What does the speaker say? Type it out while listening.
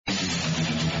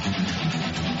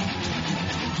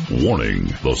Warning,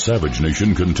 the Savage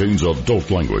Nation contains adult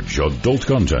language, adult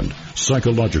content,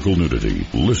 psychological nudity.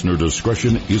 Listener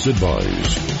discretion is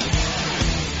advised.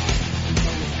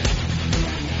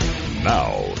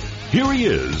 Now, here he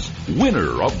is,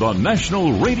 winner of the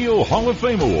National Radio Hall of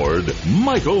Fame Award,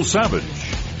 Michael Savage.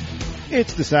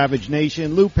 It's the Savage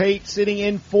Nation. Lou Pate sitting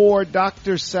in for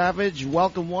Dr. Savage.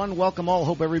 Welcome one, welcome all.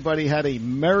 Hope everybody had a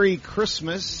Merry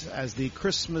Christmas as the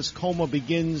Christmas coma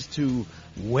begins to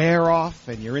wear off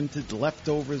and you're into the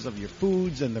leftovers of your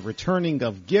foods and the returning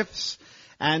of gifts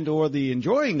and or the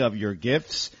enjoying of your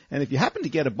gifts. And if you happen to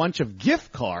get a bunch of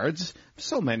gift cards,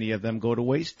 so many of them go to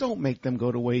waste. Don't make them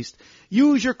go to waste.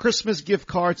 Use your Christmas gift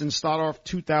cards and start off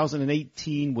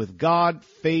 2018 with God,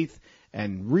 faith,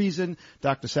 and reason.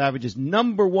 Dr. Savage's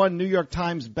 #1 New York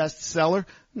Times bestseller.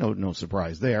 No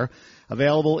surprise there.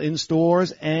 Available in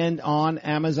stores and on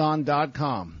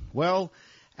Amazon.com. Well,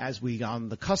 as we on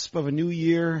the cusp of a new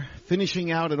year,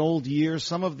 finishing out an old year,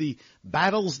 some of the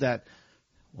battles that,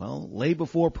 lay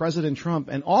before President Trump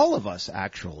and all of us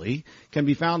actually can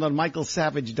be found on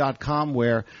michaelsavage.com,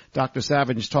 where Dr.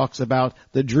 Savage talks about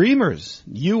the dreamers,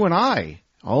 you and I.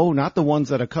 Oh, not the ones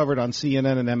that are covered on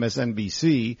CNN and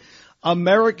MSNBC.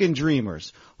 American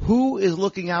dreamers. Who is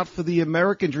looking out for the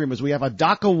American dreamers? We have a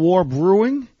DACA war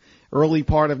brewing early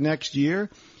part of next year.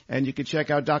 And you can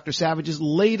check out Dr. Savage's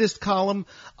latest column,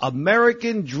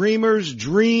 American Dreamers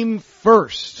Dream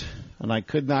First. And I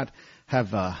could not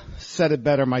have said it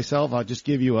better myself. I'll just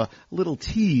give you a little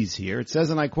tease here. It says,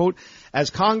 and I quote,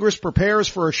 as Congress prepares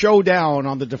for a showdown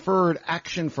on the Deferred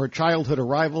Action for Childhood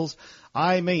Arrivals,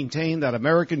 I maintain that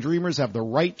American dreamers have the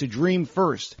right to dream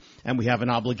first, and we have an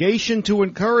obligation to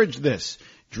encourage this.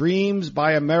 Dreams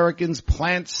by Americans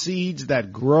plant seeds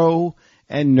that grow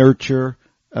and nurture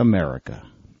America.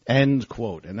 End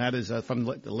quote. And that is from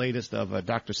the latest of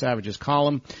Dr. Savage's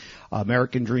column,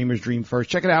 American Dreamers Dream First.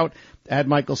 Check it out at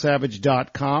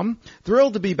michaelsavage.com.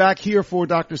 Thrilled to be back here for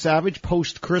Dr. Savage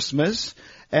post-Christmas.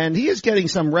 And he is getting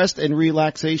some rest and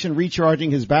relaxation,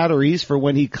 recharging his batteries for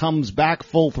when he comes back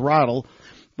full throttle.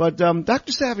 But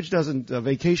Dr. Savage doesn't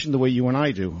vacation the way you and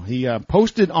I do. He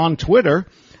posted on Twitter,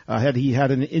 he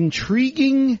had an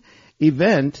intriguing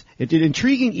event. It did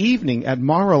intriguing evening at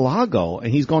Mar-a-Lago,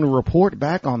 and he's going to report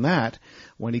back on that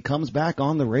when he comes back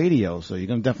on the radio. So you're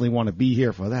going to definitely want to be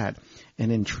here for that. An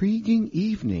intriguing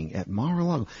evening at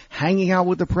Mar-a-Lago, hanging out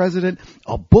with the president,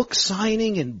 a book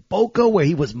signing in Boca where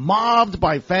he was mobbed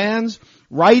by fans,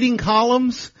 writing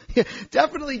columns.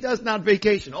 Definitely does not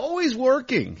vacation, always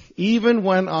working, even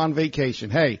when on vacation.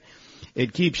 Hey,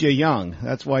 it keeps you young.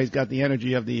 That's why he's got the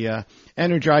energy of the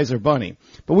Energizer Bunny.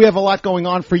 But we have a lot going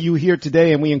on for you here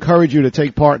today, and we encourage you to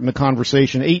take part in the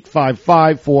conversation.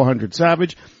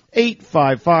 855-400-SAVAGE.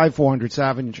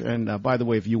 855-400-SAVAGE. And by the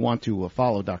way, if you want to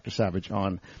follow Dr. Savage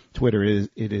on Twitter, it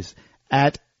is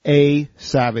at A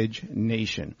Savage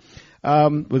Nation.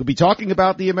 We'll be talking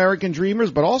about the American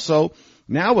dreamers, but also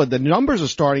now the numbers are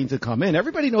starting to come in.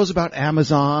 Everybody knows about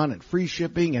Amazon and free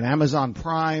shipping and Amazon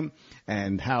Prime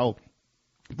and how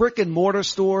brick and mortar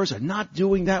stores are not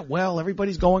doing that well.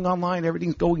 Everybody's going online.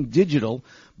 Everything's going digital.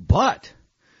 But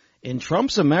in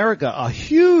Trump's America, a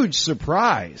huge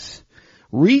surprise.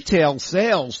 Retail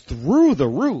sales through the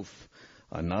roof.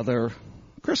 Another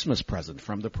Christmas present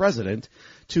from the president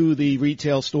to the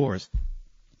retail stores.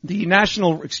 The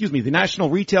National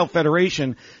Retail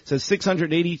Federation says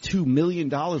 $682 million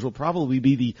will probably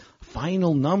be the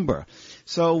final number.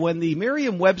 So when the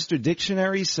Merriam-Webster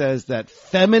dictionary says that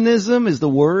feminism is the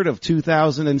word of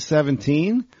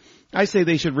 2017, I say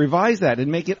they should revise that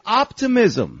and make it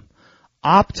optimism.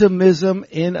 Optimism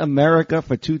in America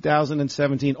for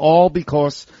 2017, all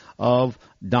because of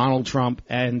Donald Trump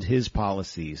and his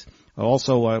policies.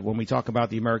 Also, when we talk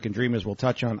about the American dreamers, we'll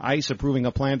touch on ICE approving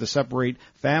a plan to separate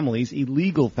families,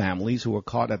 illegal families who are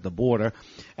caught at the border,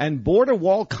 and border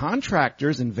wall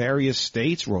contractors in various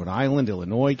states, Rhode Island,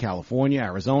 Illinois, California,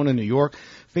 Arizona, New York,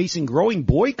 facing growing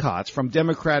boycotts from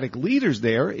Democratic leaders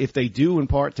there if they do in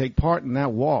part take part in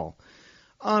that wall.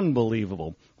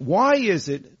 Unbelievable. Why is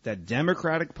it that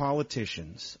Democratic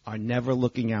politicians are never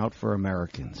looking out for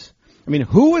Americans? I mean,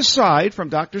 who aside from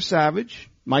Dr. Savage,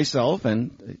 myself,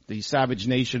 and the Savage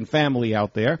Nation family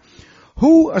out there,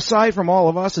 who aside from all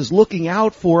of us is looking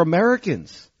out for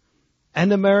Americans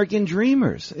and American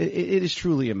dreamers? It is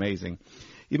truly amazing.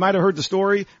 You might have heard the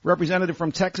story, representative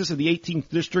from Texas in the 18th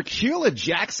District, Sheila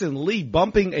Jackson Lee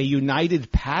bumping a United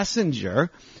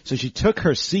passenger. So she took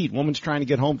her seat. Woman's trying to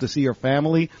get home to see her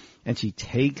family, and she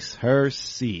takes her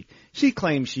seat. She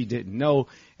claims she didn't know,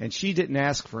 and she didn't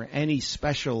ask for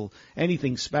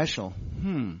anything special.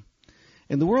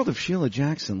 in the world of Sheila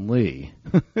Jackson Lee,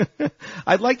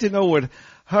 I'd like to know what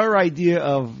her idea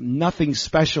of nothing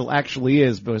special actually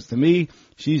is, because to me,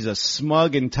 she's a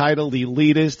smug, entitled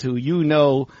elitist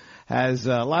who has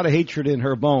a lot of hatred in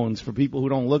her bones for people who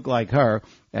don't look like her.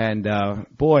 And,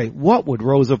 boy, what would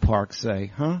Rosa Parks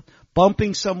say, huh?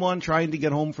 Bumping someone trying to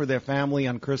get home for their family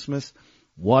on Christmas?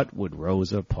 What would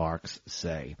Rosa Parks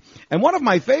say? And one of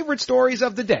my favorite stories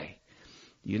of the day,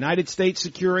 the United States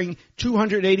securing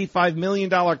 $285 million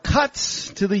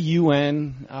cuts to the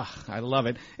UN. I love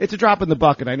it. It's a drop in the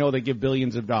bucket. I know they give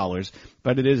billions of dollars,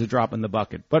 but it is a drop in the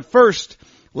bucket. But first,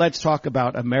 let's talk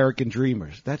about American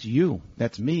dreamers. That's you.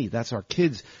 That's me. That's our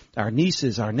kids, our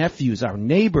nieces, our nephews, our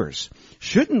neighbors.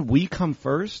 Shouldn't we come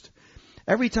first?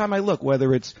 Every time I look,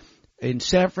 whether it's in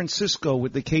San Francisco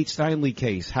with the Kate Steinle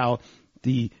case, how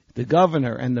the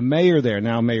governor and the mayor there,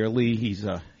 now Mayor Lee,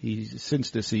 he's since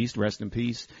deceased, rest in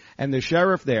peace, and the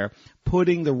sheriff there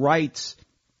putting the rights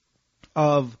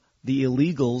of the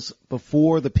illegals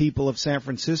before the people of San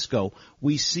Francisco.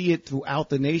 We see it throughout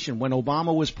the nation. When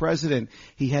Obama was president,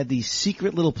 he had these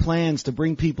secret little plans to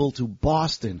bring people to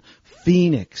Boston,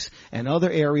 Phoenix, and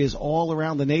other areas all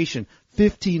around the nation,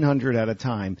 1,500 at a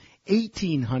time.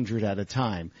 1,800 at a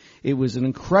time. It was an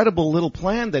incredible little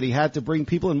plan that he had to bring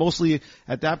people, and mostly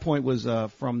at that point was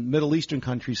from Middle Eastern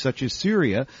countries such as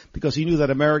Syria, because he knew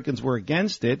that Americans were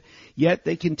against it, yet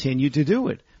they continued to do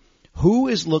it. Who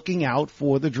is looking out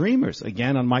for the dreamers?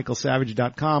 Again, on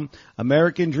michaelsavage.com,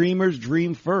 American dreamers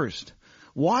dream first.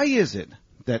 Why is it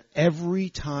that every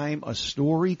time a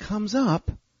story comes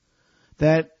up,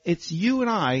 that it's you and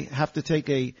I have to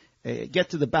take get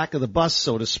to the back of the bus,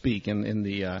 so to speak, in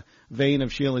the vein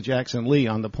of Sheila Jackson Lee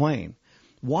on the plane?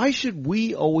 Why should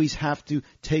we always have to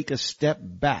take a step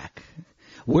back?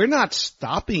 We're not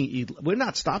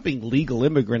stopping legal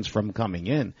immigrants from coming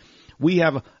in. We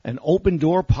have an open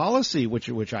door policy,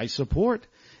 which I support.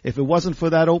 If it wasn't for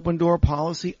that open door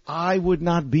policy, I would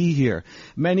not be here.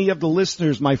 Many of the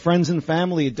listeners, my friends and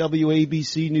family at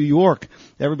WABC New York,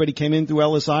 everybody came in through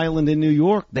Ellis Island in New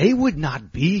York, they would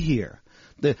not be here.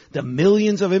 The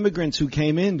millions of immigrants who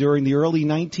came in during the early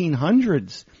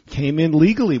 1900s came in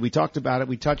legally. We talked about it.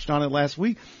 We touched on it last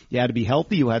week. You had to be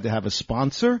healthy. You had to have a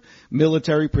sponsor.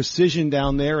 Military precision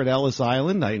down there at Ellis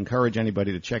Island. I encourage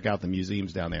anybody to check out the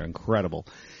museums down there. Incredible.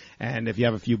 And if you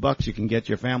have a few bucks, you can get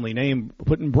your family name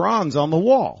put in bronze on the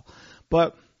wall.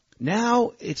 But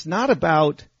now it's not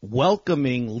about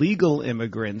welcoming legal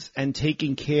immigrants and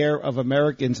taking care of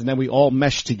Americans and then we all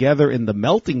mesh together in the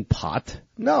melting pot.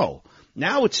 No.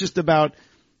 Now it's just about,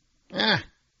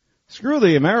 screw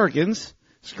the Americans,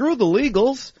 screw the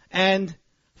legals, and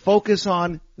focus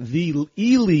on the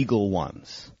illegal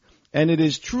ones. And it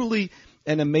is truly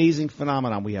an amazing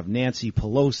phenomenon. We have Nancy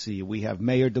Pelosi, we have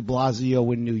Mayor de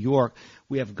Blasio in New York,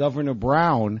 we have Governor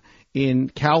Brown in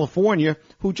California,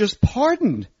 who just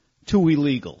pardoned 2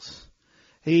 illegals.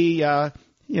 He,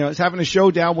 is having a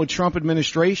showdown with Trump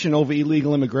administration over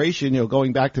illegal immigration,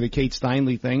 going back to the Kate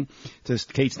Steinle thing, to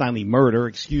Kate Steinle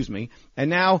murder, And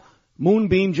now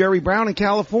Moonbeam Jerry Brown in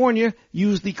California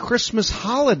used the Christmas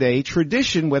holiday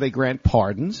tradition where they grant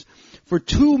pardons for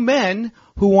 2 men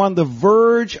who are on the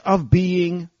verge of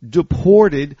being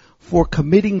deported for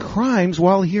committing crimes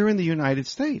while here in the United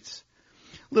States.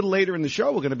 A little later in the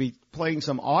show, we're going to be playing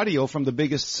some audio from the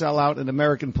biggest sellout in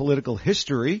American political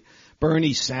history,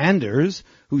 Bernie Sanders,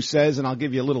 who says, and I'll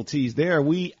give you a little tease there,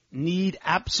 we need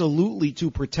absolutely to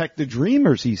protect the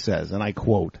dreamers, he says, and I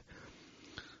quote,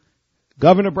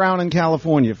 Governor Brown in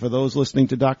California, for those listening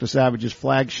to Dr. Savage's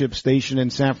flagship station in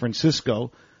San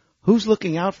Francisco, who's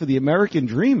looking out for the American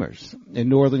dreamers in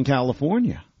Northern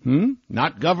California?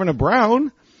 Not Governor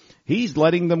Brown. He's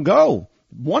letting them go.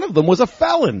 One of them was a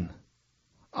felon.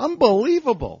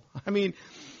 Unbelievable. I mean,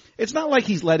 it's not like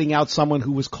he's letting out someone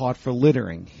who was caught for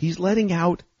littering. He's letting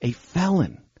out a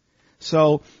felon.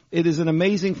 So it is an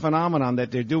amazing phenomenon that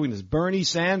they're doing this. Bernie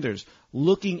Sanders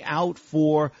looking out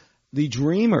for the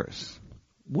dreamers.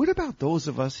 What about those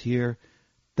of us here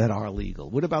that are legal?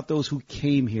 What about those who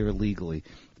came here legally?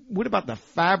 What about the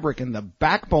fabric and the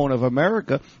backbone of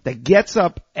America that gets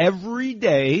up every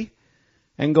day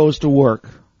and goes to work,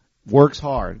 works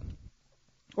hard?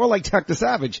 Or like Dr.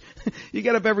 Savage, you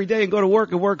get up every day and go to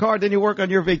work and work hard, then you work on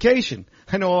your vacation.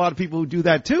 I know a lot of people who do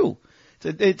that too.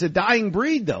 It's a dying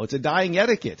breed though. It's a dying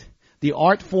etiquette. The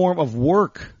art form of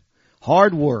work,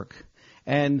 hard work.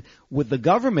 And with the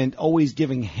government always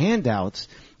giving handouts,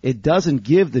 it doesn't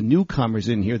give the newcomers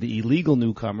in here, the illegal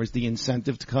newcomers, the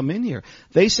incentive to come in here.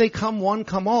 They say come one,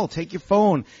 come all. Take your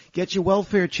phone, get your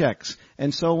welfare checks,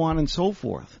 and so on and so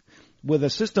forth. With a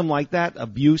system like that,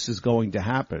 abuse is going to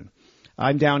happen.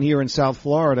 I'm down here in South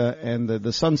Florida, and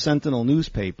the Sun Sentinel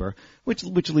newspaper, which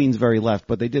leans very left,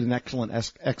 but they did an excellent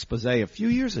expose a few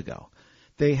years ago.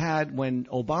 They had, when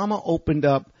Obama opened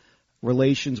up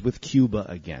relations with Cuba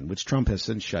again, which Trump has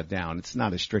since shut down. It's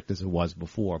not as strict as it was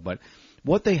before, but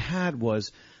what they had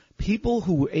was people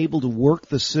who were able to work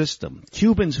the system.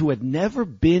 Cubans who had never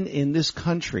been in this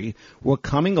country were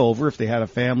coming over if they had a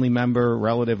family member, a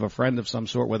relative, a friend of some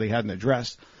sort where they had an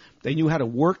address. They knew how to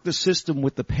work the system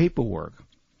with the paperwork.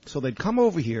 So they'd come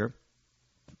over here,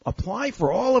 apply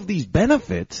for all of these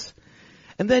benefits,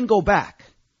 and then go back.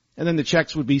 And then the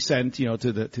checks would be sent, to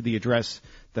the address,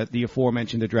 that the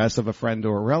aforementioned address of a friend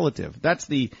or a relative. That's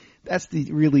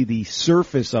really the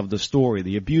surface of the story.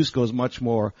 The abuse goes much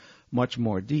more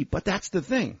deep. But that's the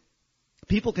thing.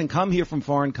 People can come here from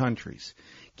foreign countries,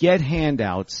 get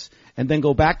handouts, and then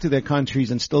go back to their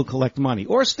countries and still collect money,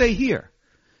 or stay here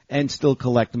and still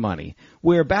collect money.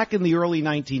 Where back in the early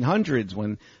 1900s,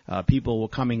 when people were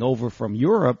coming over from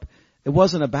Europe, it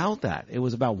wasn't about that. It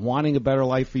was about wanting a better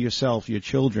life for yourself, your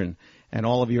children, and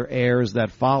all of your heirs that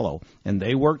follow. And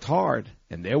they worked hard.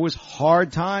 And there was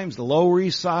hard times. The Lower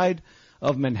East Side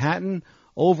of Manhattan,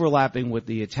 overlapping with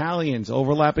the Italians,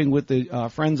 overlapping with the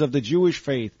Friends of the Jewish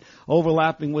faith,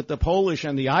 overlapping with the Polish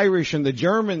and the Irish and the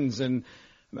Germans, and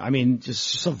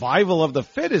just survival of the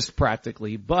fittest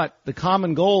practically. But the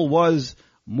common goal was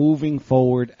moving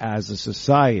forward as a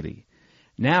society.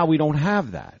 Now we don't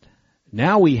have that.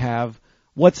 Now we have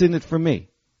what's in it for me.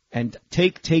 And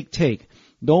take.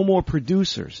 No more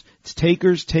producers. It's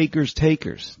takers.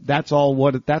 That's all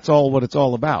what it's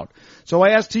all about. So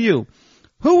I ask to you,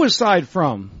 who aside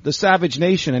from the Savage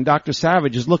Nation and Dr.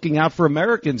 Savage is looking out for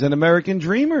Americans and American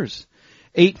dreamers?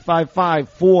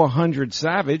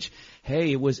 855-400-SAVAGE.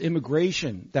 Hey, it was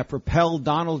immigration that propelled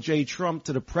Donald J. Trump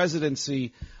to the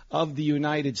presidency of the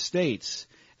United States.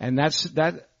 And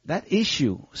that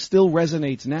issue still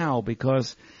resonates now,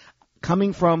 because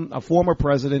coming from a former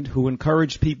president who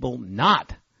encouraged people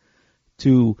not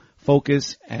to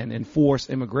focus and enforce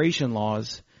immigration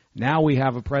laws, now we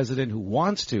have a president who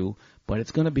wants to, but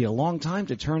it's going to be a long time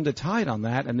to turn the tide on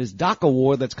that. And this DACA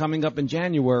war that's coming up in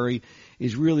January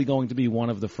is really going to be one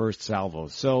of the first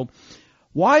salvos. So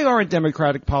why aren't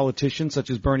Democratic politicians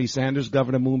such as Bernie Sanders,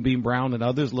 Governor Moonbeam Brown, and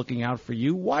others looking out for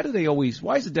you? Why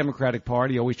is the Democratic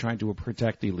Party always trying to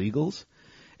protect illegals?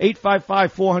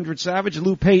 855-400-SAVAGE.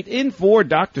 Lou Pate in for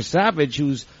Dr. Savage,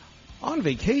 who's on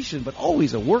vacation, but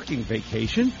always a working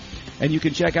vacation. And you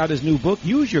can check out his new book.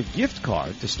 Use your gift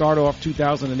card to start off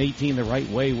 2018 the right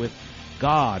way with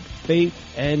God, Faith,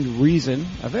 and Reason.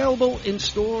 Available in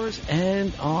stores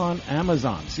and on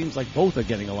Amazon. Seems like both are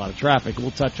getting a lot of traffic. We'll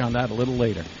touch on that a little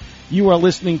later. You are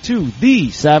listening to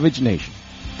The Savage Nation.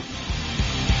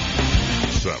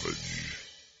 Savage.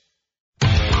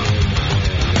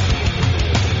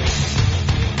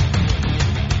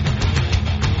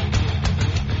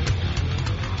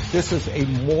 This is a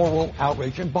moral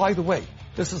outrage. And by the way,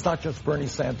 this is not just Bernie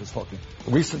Sanders talking.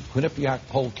 A recent Quinnipiac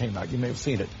poll came out. You may have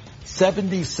seen it.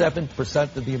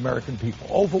 77% of the American people,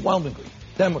 overwhelmingly,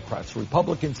 Democrats,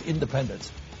 Republicans, Independents,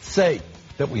 say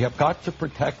that we have got to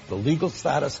protect the legal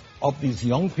status of these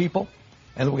young people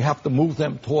and that we have to move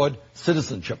them toward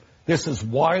citizenship. This is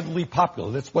widely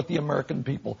popular. That's what the American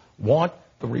people want.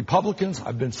 The Republicans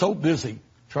have been so busy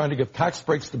trying to give tax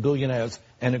breaks to billionaires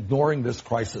and ignoring this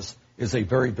crisis is a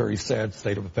very, very sad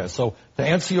state of affairs. So to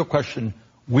answer your question,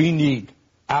 we need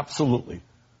absolutely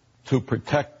to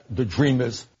protect the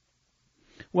dreamers.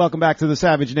 Welcome back to the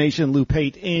Savage Nation. Lou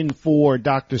Pate in for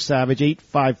Dr. Savage,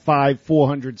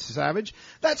 855-400-SAVAGE.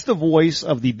 That's the voice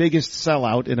of the biggest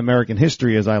sellout in American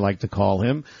history, as I like to call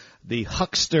him. The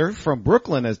huckster from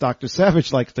Brooklyn, as Dr.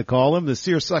 Savage likes to call him, the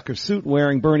seersucker suit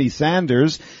wearing Bernie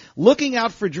Sanders, looking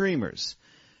out for dreamers.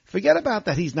 Forget about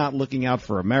that he's not looking out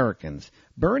for Americans.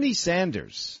 Bernie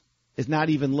Sanders is not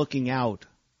even looking out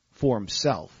for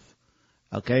himself.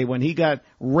 Okay, when he got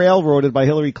railroaded by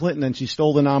Hillary Clinton and she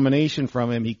stole the nomination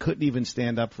from him, he couldn't even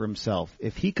stand up for himself.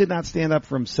 If he could not stand up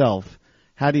for himself,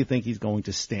 how do you think he's going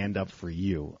to stand up for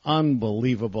you?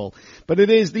 Unbelievable. But it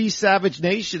is the Savage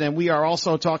Nation, and we are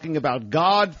also talking about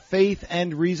God, Faith,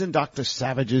 and Reason. Dr.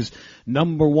 Savage's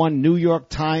 #1 New York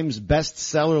Times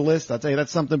bestseller list. I'll tell you,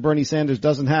 that's something Bernie Sanders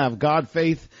doesn't have. God,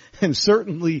 Faith, and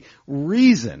certainly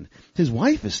Reason. His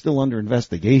wife is still under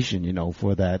investigation,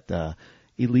 for that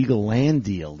illegal land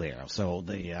deal there. So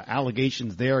the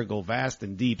allegations there go vast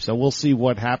and deep. So we'll see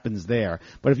what happens there.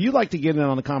 But if you'd like to get in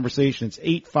on the conversation, it's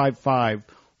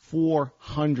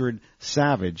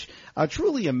 855-400-SAVAGE.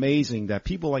 Truly amazing that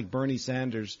people like Bernie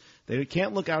Sanders, they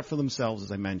can't look out for themselves,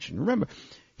 as I mentioned. Remember,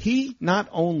 he not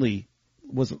only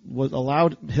was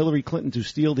allowed Hillary Clinton to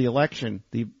steal the election,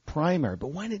 the primary.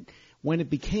 But when it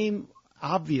became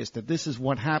obvious that this is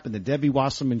what happened, that Debbie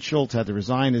Wasserman Schultz had to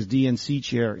resign as DNC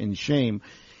chair in shame,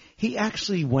 he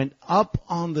actually went up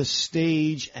on the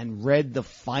stage and read the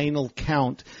final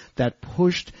count that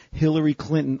pushed Hillary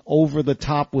Clinton over the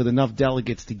top with enough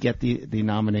delegates to get the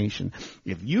nomination.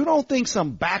 If you don't think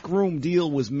some backroom deal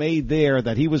was made there,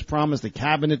 that he was promised a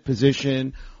cabinet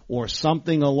position or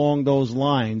something along those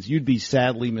lines, you'd be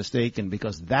sadly mistaken,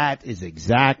 because that is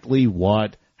exactly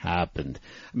what happened.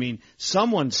 I mean,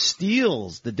 someone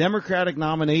steals the Democratic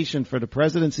nomination for the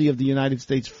presidency of the United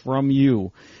States from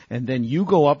you, and then you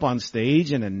go up on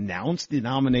stage and announce the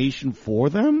nomination for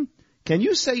them? Can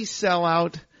you say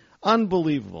sellout?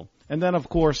 Unbelievable. And then, of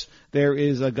course, there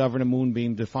is Governor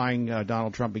Moonbeam defying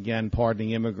Donald Trump again,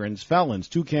 pardoning immigrants, felons,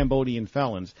 2 Cambodian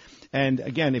felons. And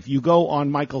again, if you go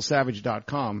on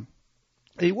michaelsavage.com,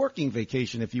 a working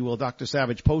vacation, if you will, Dr.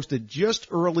 Savage posted just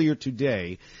earlier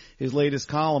today his latest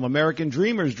column, American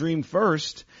Dreamers Dream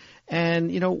First.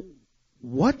 And, you know,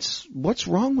 what's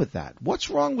wrong with that? What's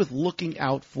wrong with looking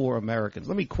out for Americans?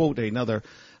 Let me quote another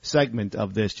segment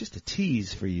of this, just a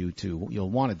tease for you two. You'll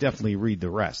want to definitely read the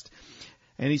rest.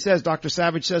 And he says, Dr.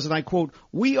 Savage says, and I quote,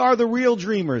 "We are the real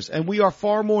dreamers, and we are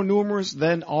far more numerous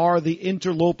than are the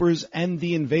interlopers and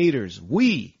the invaders.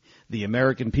 We, the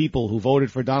American people who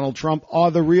voted for Donald Trump, are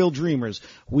the real dreamers.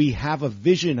 We have a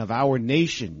vision of our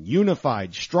nation,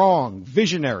 unified, strong,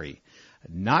 visionary,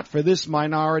 not for this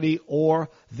minority or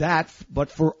that,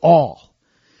 but for all.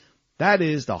 That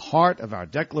is the heart of our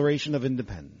Declaration of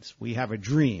Independence. We have a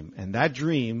dream, and that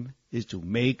dream is to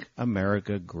make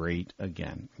America great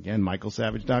again." Again,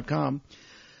 michaelsavage.com.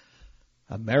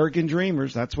 American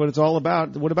dreamers, that's what it's all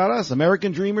about. What about us?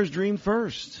 American dreamers dream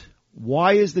first.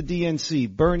 Why is the DNC,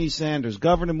 Bernie Sanders,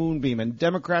 Governor Moonbeam, and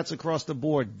Democrats across the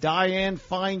board, Dianne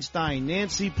Feinstein,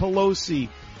 Nancy Pelosi,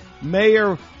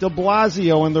 Mayor de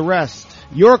Blasio, and the rest?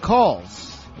 Your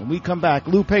calls. When we come back,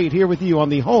 Lou Pate here with you on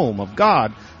the home of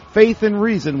God, Faith and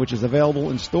Reason, which is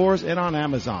available in stores and on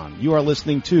Amazon. You are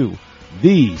listening to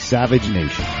The Savage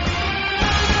Nation.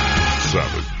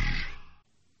 Savage.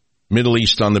 Middle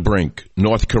East on the brink.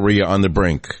 North Korea on the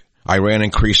brink. Iran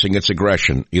increasing its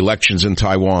aggression, elections in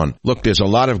Taiwan. Look, there's a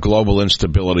lot of global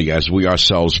instability as we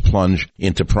ourselves plunge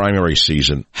into primary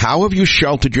season. How have you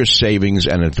sheltered your savings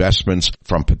and investments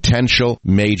from potential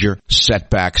major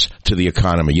setbacks to the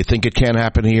economy? You think it can't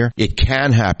happen here? It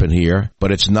can happen here,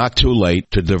 but it's not too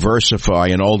late to diversify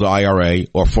an old IRA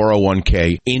or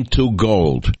 401k into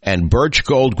gold. And Birch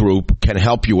Gold Group can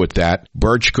help you with that.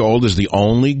 Birch Gold is the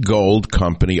only gold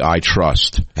company I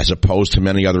trust. As opposed to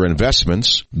many other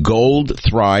investments, gold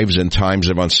thrives in times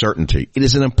of uncertainty. It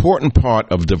is an important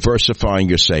part of diversifying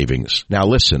your savings. Now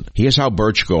listen, here's how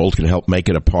Birch Gold can help make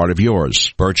it a part of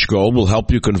yours. Birch Gold will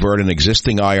help you convert an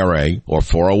existing IRA or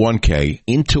 401k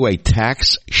into a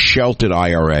tax-sheltered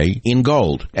IRA in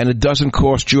gold. And it doesn't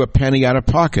cost you a penny out of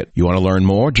pocket. You want to learn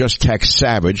more? Just text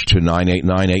SAVAGE to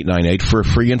 989898 for a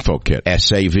free info kit.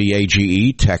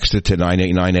 SAVAGE, text it to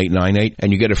 989898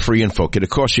 and you get a free info kit. It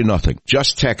costs you nothing.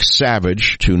 Just text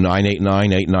SAVAGE to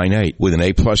 989898 with an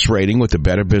A+ rating with the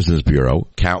Better Business Bureau,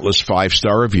 countless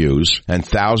 5-star reviews, and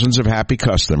thousands of happy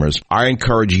customers. I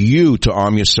encourage you to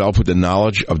arm yourself with the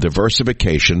knowledge of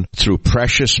diversification through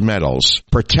precious metals.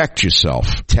 Protect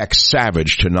yourself. Text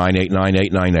SAVAGE to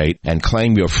 989898 and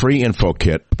claim your free info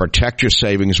kit. Protect your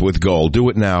savings with gold. Do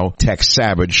it now. Text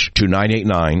SAVAGE to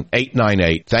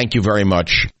 989898. Thank you very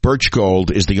much. Birch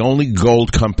Gold is the only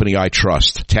gold company I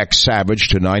trust. Text SAVAGE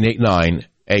to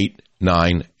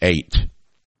 989898.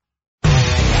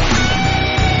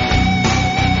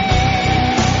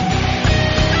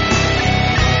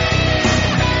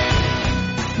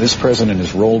 This president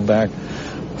has rolled back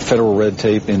federal red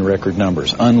tape in record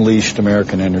numbers, unleashed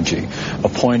American energy,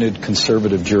 appointed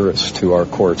conservative jurists to our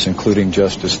courts, including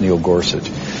Justice Neil Gorsuch.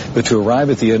 But to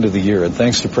arrive at the end of the year, and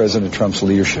thanks to President Trump's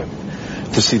leadership,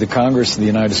 to see the Congress of the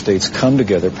United States come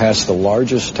together, pass the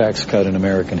largest tax cut in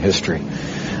American history,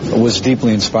 was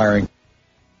deeply inspiring.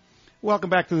 Welcome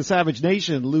back to the Savage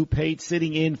Nation. Lou Pate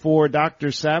sitting in for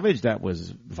Dr. Savage. That was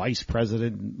Vice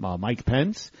President Mike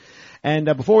Pence. And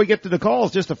before we get to the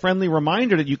calls, just a friendly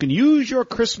reminder that you can use your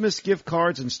Christmas gift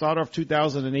cards and start off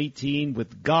 2018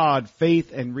 with God,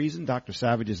 Faith, and Reason, Dr.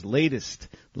 Savage's latest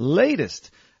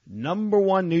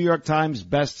 #1 New York Times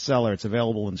bestseller. It's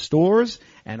available in stores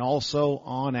and also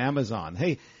on Amazon.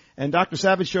 Hey, and Dr.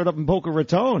 Savage showed up in Boca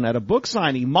Raton at a book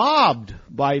signing, mobbed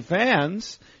by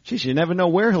fans. Geez, you never know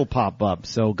where he'll pop up.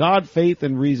 So God, Faith,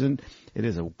 and Reason, it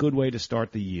is a good way to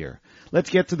start the year. Let's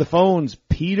get to the phones.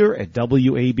 Peter at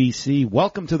WABC.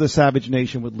 Welcome to the Savage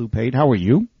Nation with Lou Pate. How are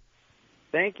you?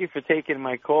 Thank you for taking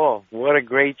my call. What a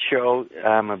great show.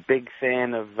 I'm a big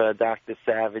fan of Dr.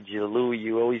 Savage. Lou,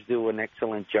 you always do an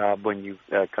excellent job when you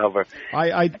cover.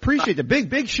 I appreciate the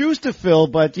big shoes to fill,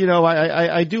 but,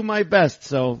 I do my best.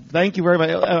 So thank you very much.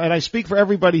 And I speak for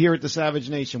everybody here at the Savage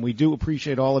Nation. We do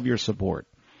appreciate all of your support.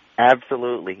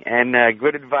 Absolutely. And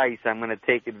good advice. I'm going to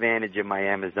take advantage of my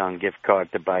Amazon gift card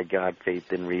to buy God,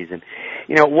 Faith, and Reason.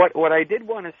 What I did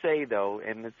want to say, though,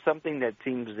 and it's something that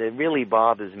really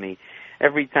bothers me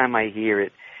every time I hear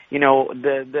it,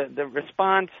 the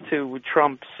response to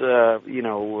Trump's,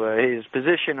 his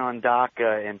position on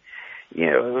DACA and,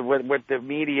 what the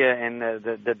media and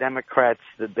the Democrats,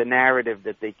 the narrative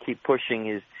that they keep pushing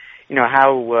is,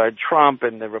 how Trump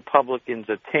and the Republicans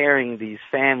are tearing these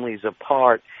families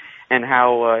apart and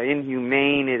how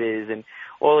inhumane it is, and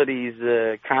all of these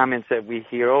comments that we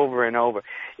hear over and over.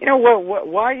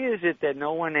 Why is it that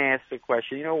no one asks the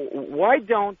question, why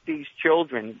don't these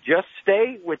children just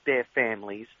stay with their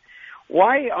families?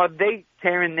 Why are they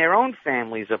tearing their own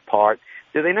families apart?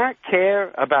 Do they not care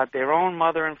about their own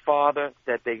mother and father,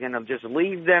 that they're going to just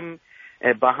leave them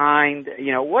behind?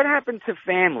 What happened to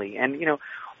family? And,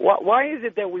 why is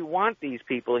it that we want these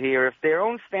people here if their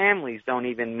own families don't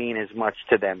even mean as much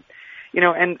to them?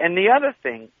 And the other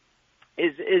thing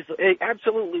is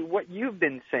absolutely what you've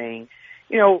been saying.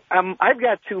 I've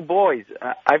got two boys.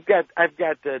 I've got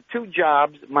 2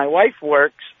 jobs. My wife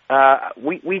works.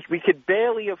 We could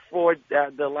barely afford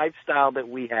the lifestyle that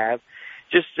we have.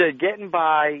 Just getting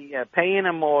by, paying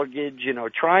a mortgage,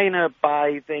 trying to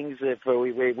buy things.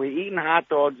 We're eating hot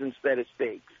dogs instead of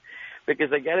steaks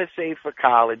because I got to save for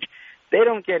college. They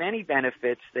don't get any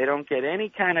benefits. They don't get any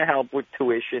kind of help with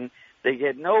tuition. They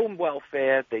get no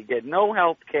welfare. They get no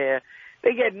health care.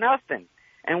 They get nothing.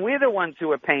 And we're the ones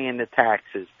who are paying the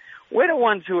taxes. We're the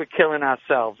ones who are killing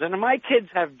ourselves. And my kids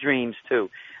have dreams, too.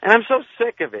 And I'm so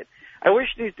sick of it. I wish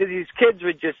these kids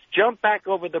would just jump back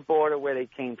over the border where they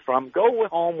came from, go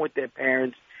home with their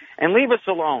parents, and leave us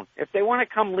alone. If they want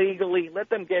to come legally, let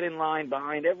them get in line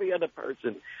behind every other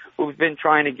person who's been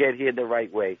trying to get here the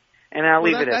right way. And I'll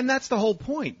leave it at that. And that's the whole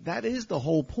point. That is the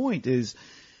whole point is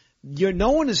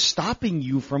no one is stopping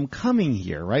you from coming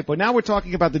here, right? But now we're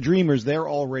talking about the dreamers. They're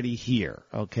already here,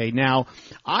 okay? Now,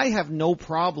 I have no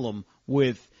problem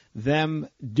with them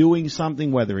doing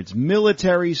something, whether it's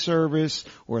military service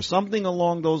or something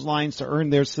along those lines to earn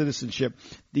their citizenship.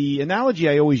 The analogy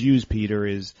I always use, Peter,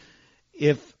 is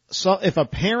if a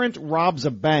parent robs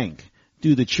a bank,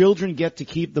 do the children get to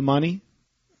keep the money?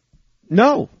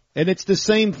 No. And it's the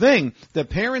same thing. The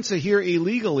parents are here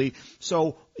illegally,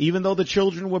 so even though the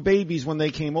children were babies when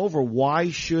they came over, why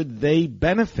should they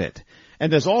benefit?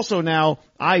 And there's also now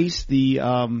ICE,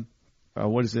 I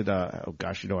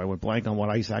went blank on what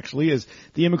ICE actually is.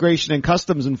 The Immigration and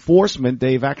Customs Enforcement,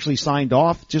 they've actually signed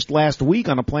off just last week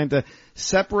on a plan to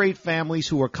separate families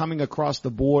who are coming across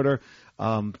the border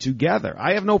together.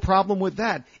 I have no problem with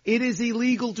that. It is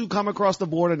illegal to come across the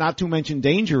border, not to mention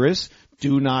dangerous.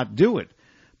 Do not do it.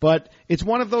 But it's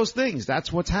one of those things.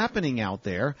 That's what's happening out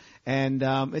there. And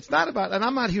it's not about, and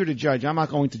I'm not here to judge. I'm not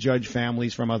going to judge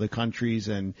families from other countries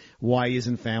and why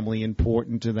isn't family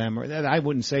important to them. I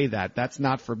wouldn't say that. That's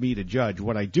not for me to judge.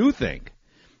 What I do think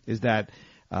is that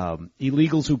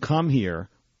illegals who come here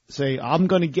say, I'm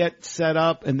going to get set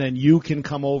up and then you can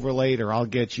come over later. I'll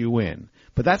get you in.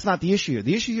 But that's not the issue here.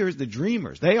 The issue here is the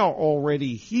dreamers. They are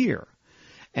already here.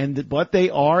 But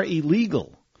they are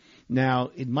illegal.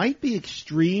 Now, it might be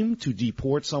extreme to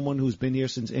deport someone who's been here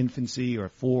since infancy or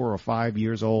 4 or 5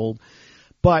 years old,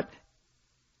 but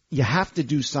you have to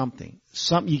do something.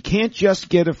 You can't just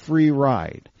get a free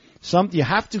ride. You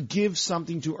have to give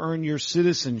something to earn your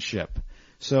citizenship.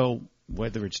 So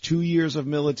whether it's 2 years of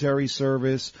military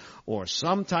service or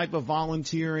some type of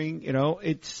volunteering,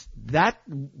 it's that.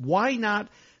 Why not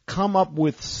come up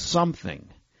with something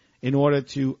in order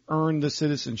to earn the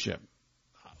citizenship?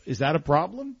 Is that a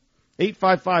problem?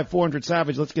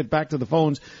 855-400-SAVAGE. Let's get back to the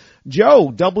phones. Joe,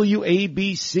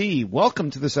 WABC. Welcome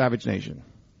to the Savage Nation.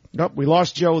 Nope, we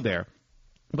lost Joe there.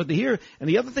 But the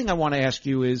other thing I want to ask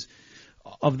you is,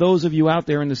 of those of you out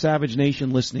there in the Savage Nation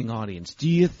listening audience, do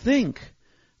you think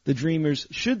the dreamers,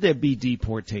 should there be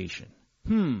deportation?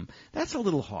 That's a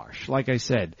little harsh. Like I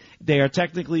said, they are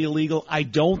technically illegal. I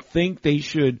don't think they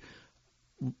should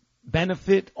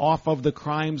benefit off of the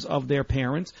crimes of their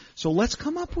parents. So let's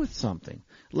come up with something.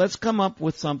 Let's come up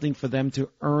with something for them to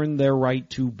earn their right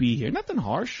to be here. Nothing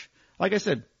harsh. Like I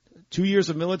said, 2 years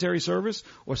of military service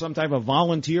or some type of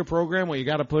volunteer program where you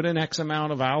got to put in X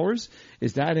amount of hours.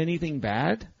 Is that anything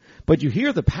bad? But you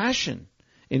hear the passion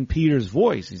in Peter's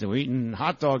voice. He said, we're eating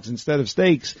hot dogs instead of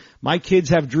steaks. My kids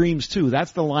have dreams too.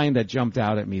 That's the line that jumped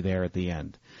out at me there at the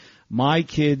end. My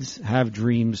kids have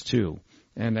dreams too.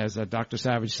 And as Dr.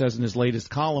 Savage says in his latest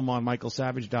column on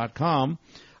michaelsavage.com,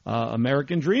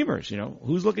 American dreamers,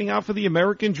 who's looking out for the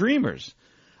American dreamers?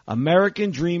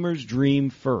 American dreamers dream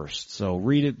first. So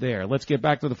read it there. Let's get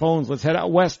back to the phones. Let's head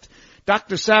out west.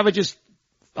 Dr. Savage's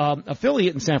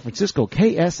affiliate in San Francisco,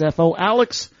 KSFO.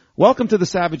 Alex, welcome to the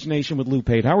Savage Nation with Lou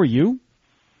Pate. How are you?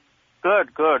 Good.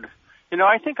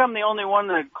 I think I'm the only one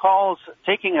that calls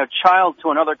taking a child to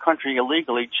another country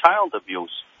illegally child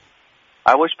abuse.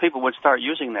 I wish people would start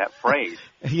using that phrase.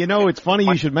 It's funny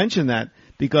you should mention that,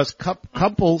 because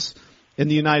couples in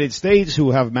the United States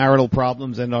who have marital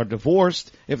problems and are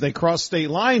divorced, if they cross state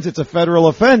lines, it's a federal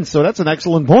offense. So that's an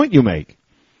excellent point you make.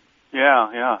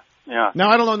 Yeah. Now,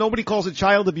 I don't know, nobody calls it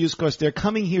child abuse because they're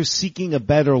coming here seeking a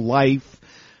better life.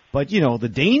 But, the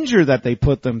danger that they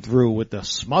put them through with the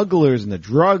smugglers and the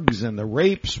drugs and the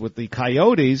rapes with the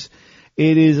coyotes,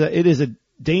 it is a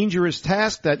dangerous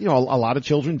task that, a lot of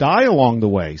children die along the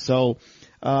way. So,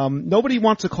 nobody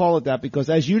wants to call it that because,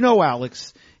 as you know,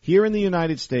 Alex, here in the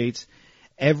United States,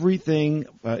 everything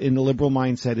in the liberal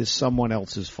mindset is someone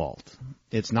else's fault.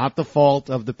 It's not the fault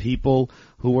of the people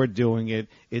who are doing it.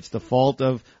 It's the fault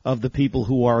of the people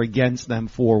who are against them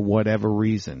for whatever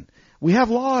reason. We have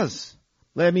laws.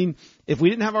 I mean, if we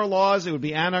didn't have our laws, it would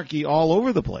be anarchy all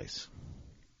over the place.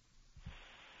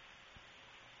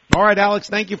 All right, Alex,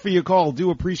 thank you for your call.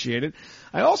 Do appreciate it.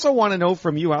 I also want to know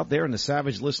from you out there in the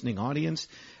Savage listening audience,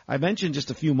 I mentioned just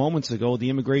a few moments ago the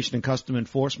Immigration and Custom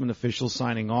Enforcement officials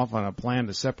signing off on a plan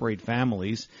to separate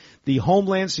families. The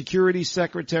Homeland Security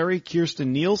Secretary, Kirstjen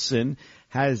Nielsen,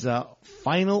 has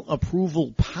final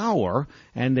approval power,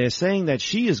 and they're saying that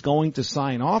she is going to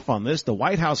sign off on this. The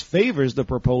White House favors the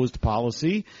proposed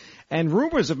policy, and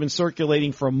rumors have been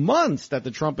circulating for months that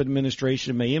the Trump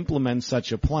administration may implement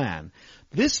such a plan.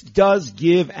 This does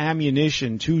give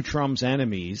ammunition to Trump's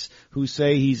enemies who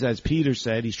say he's, as Peter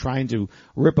said, he's trying to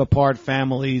rip apart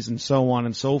families and so on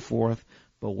and so forth.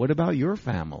 But what about your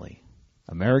family?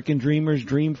 American dreamers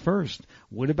dream first.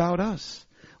 What about us?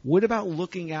 What about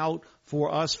looking out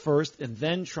for us first and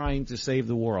then trying to save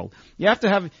the world? You have to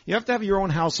have your own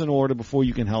house in order before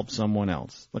you can help someone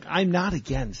else. Look, I'm not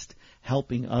against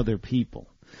helping other people,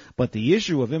 but the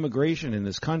issue of immigration in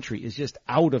this country is just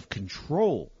out of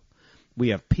control. We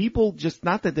have people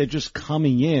not that they're just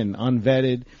coming in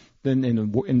unvetted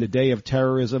in the day of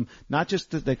terrorism, not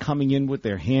just that they're coming in with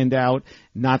their hand out,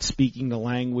 not speaking the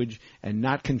language and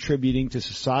not contributing to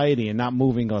society and not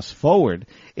moving us forward.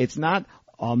 It's not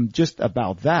just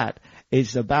about that.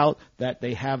 It's about that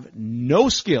they have no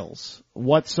skills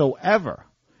whatsoever.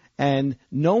 And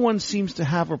no one seems to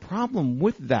have a problem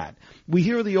with that. We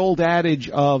hear the old adage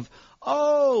of,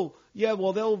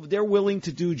 they're willing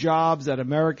to do jobs that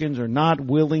Americans are not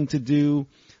willing to do.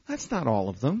 That's not all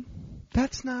of them.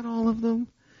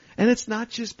 And it's not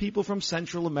just people from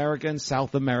Central America and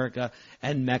South America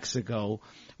and Mexico.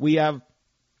 We have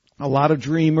a lot of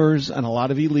dreamers and a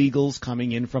lot of illegals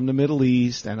coming in from the Middle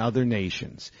East and other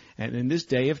nations. And in this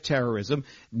day of terrorism,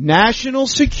 national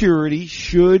security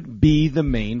should be the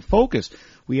main focus.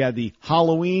 We had the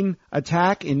Halloween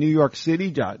attack in New York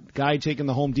City, guy taking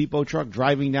the Home Depot truck,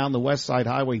 driving down the West Side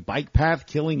Highway bike path,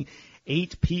 killing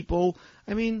 8 people.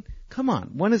 I mean, come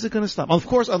on, when is it going to stop? Of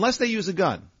course, unless they use a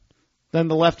gun, then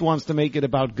the left wants to make it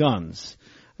about guns.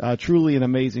 Truly an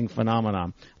amazing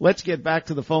phenomenon. Let's get back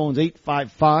to the phones.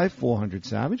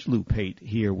 855-400-SAVAGE. Lou Pate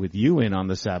here with you in on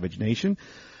the Savage Nation.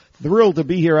 Thrilled to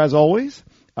be here as always.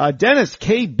 Dennis,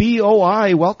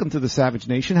 KBOI, welcome to the Savage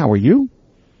Nation. How are you?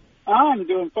 I'm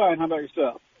doing fine. How about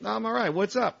yourself? I'm all right.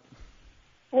 What's up?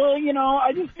 Well,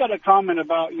 I just got a comment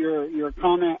about your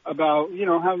comment about,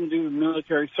 having to do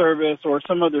military service or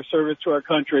some other service to our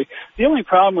country. The only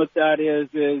problem with that is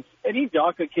any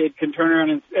DACA kid can turn around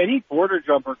and any border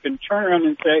jumper can turn around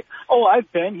and say, oh, I've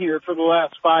been here for the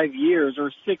last 5 years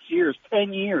or 6 years,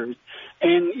 10 years.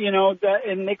 And,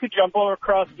 and they could jump all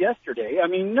across yesterday. I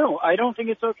mean, no, I don't think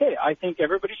it's okay. I think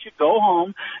everybody should go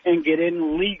home and get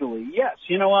in legally. Yes,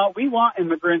 you know what? We want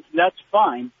immigrants. That's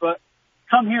fine. But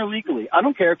come here legally. I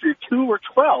don't care if you're 2 or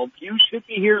 12. You should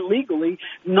be here legally,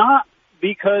 not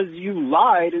because you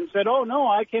lied and said, oh, no,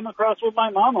 I came across with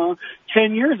my mama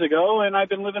 10 years ago and I've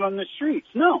been living on the streets.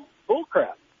 No,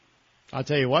 bullcrap. I'll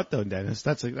tell you what, though, Dennis,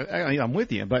 I'm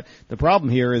with you. But the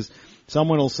problem here is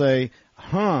someone will say,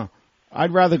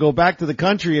 I'd rather go back to the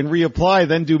country and reapply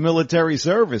than do military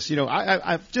service.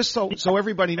 I've just so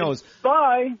everybody knows.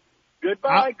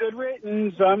 Goodbye, good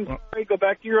riddance. I'm sorry, go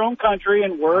back to your own country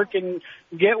and work and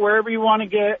get wherever you want to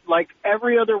get, like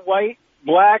every other white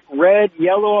black, red,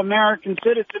 yellow American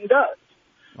citizen does.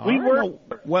 Well,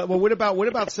 what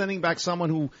about sending back someone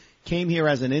who came here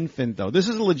as an infant, though? This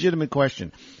is a legitimate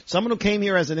question. Someone who came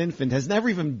here as an infant has never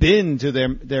even been to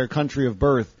their country of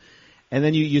birth, and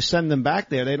then you send them back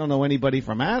there. They don't know anybody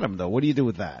from Adam, though. What do you do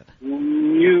with that?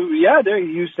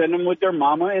 You send them with their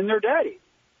mama and their daddy.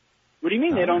 What do you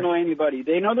mean they don't know anybody?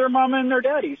 They know their mama and their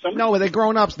daddy. No, they're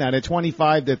grown-ups now. They're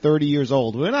 25, they're 30 years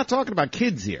old. We're not talking about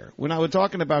kids here. We're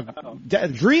talking about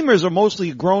dreamers are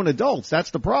mostly grown adults.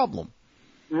 That's the problem.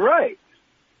 Right.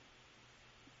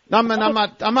 I'm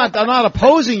not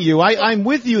opposing you. I'm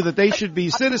with you that they should be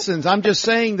citizens. I'm just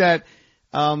saying that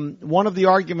one of the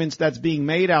arguments that's being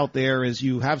made out there is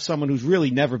you have someone who's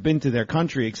really never been to their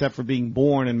country except for being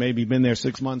born and maybe been there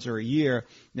 6 months or a year.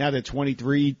 Now they're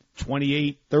 23,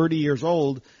 28, 30 years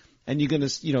old, and you're going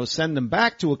to, send them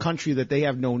back to a country that they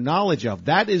have no knowledge of.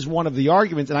 That is one of the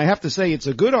arguments, and I have to say it's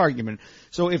a good argument.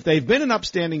 So if they've been an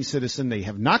upstanding citizen, they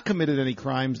have not committed any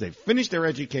crimes, they've finished their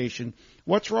education,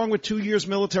 what's wrong with 2 years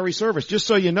military service? Just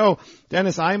so you know,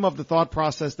 Dennis, I'm of the thought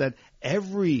process that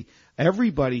everybody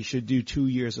should do 2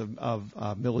 years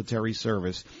of military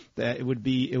service. That it would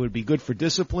be good for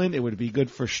discipline. It would be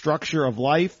good for structure of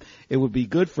life. It would be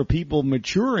good for people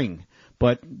maturing.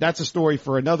 But that's a story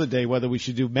for another day, whether we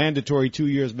should do mandatory 2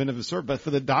 years minimum service. But for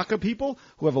the DACA people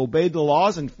who have obeyed the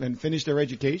laws and finished their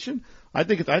education, I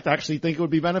actually think it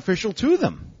would be beneficial to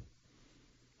them.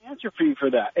 Answer for you for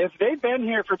that. If they've been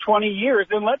here for 20 years,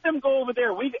 then let them go over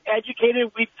there. We've educated,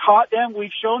 we've taught them,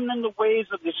 we've shown them the ways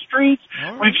of the streets.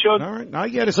 All right, I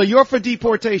get it. So you're for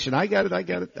deportation. I got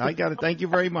it. Thank you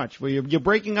very much. You're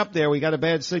breaking up there. We got a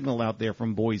bad signal out there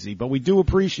from Boise, but we do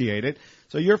appreciate it.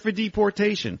 So you're for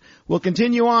deportation. We'll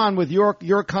continue on with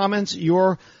your comments,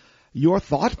 your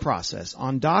thought process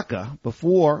on DACA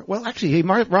before. Well, actually, hey,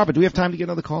 Robert, do we have time to get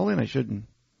another call in? I shouldn't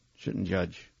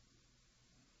judge.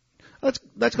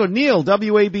 Let's go. Neil,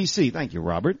 WABC. Thank you,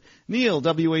 Robert. Neil,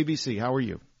 WABC. How are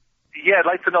you? Yeah, I'd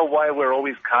like to know why we're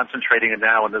always concentrating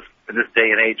now in this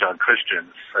day and age on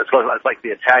Christians. It's like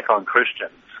the attack on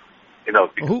Christians.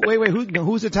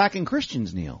 Who's attacking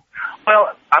Christians, Neil?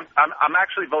 Well, I'm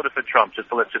actually voted for Trump, just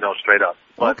to let you know straight up.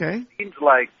 But okay. It seems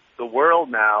like the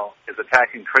world now is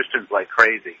attacking Christians like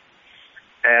crazy.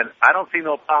 And I don't see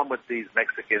no problem with these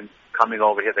Mexicans coming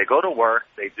over here. They go to work,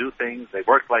 they do things, they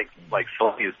work like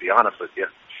soldiers, to be honest with you.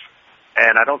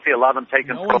 And I don't see a lot of them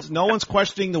taking... No one's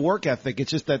questioning the work ethic. It's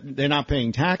just that they're not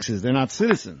paying taxes. They're not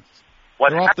citizens.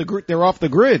 They're off the grid. They are.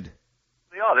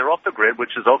 They're off the grid,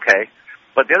 which is okay.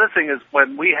 But the other thing is,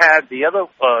 when we had the other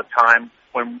time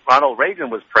when Ronald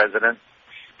Reagan was president,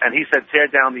 and he said, tear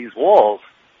down these walls,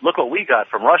 look what we got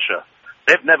from Russia.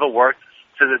 They've never worked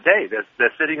to the day.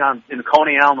 They're sitting in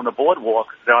Coney Island on the boardwalk.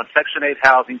 They're on Section 8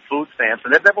 housing, food stamps,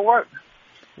 and they've never worked.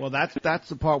 Well, that's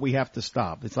the part we have to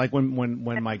stop. It's like when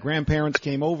my grandparents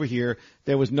came over here,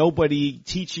 there was nobody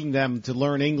teaching them to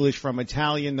learn English from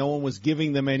Italian. No one was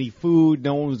giving them any food.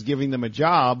 No one was giving them a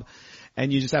job.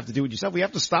 And you just have to do it yourself. We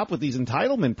have to stop with these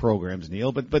entitlement programs,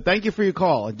 Neil. But thank you for your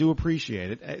call. I do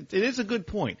appreciate it. It is a good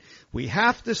point. We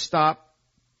have to stop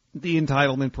the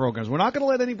entitlement programs. We're not going to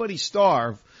let anybody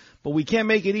starve, but we can't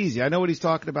make it easy. I know what he's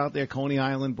talking about there, Coney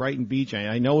Island, Brighton Beach.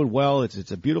 I know it well.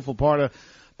 It's a beautiful part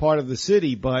of the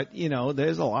city, but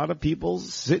there's a lot of people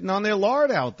sitting on their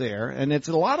lard out there, and it's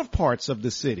a lot of parts of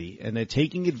the city, and they're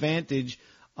taking advantage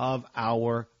of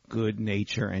our good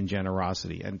nature and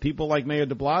generosity. And people like Mayor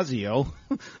de Blasio,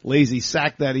 lazy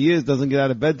sack that he is, doesn't get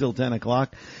out of bed till 10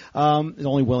 o'clock, is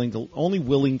only willing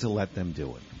to let them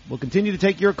do it. We'll continue to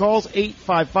take your calls,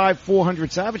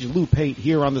 855-400-SAVAGE. Lou Pate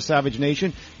here on the Savage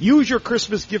Nation. Use your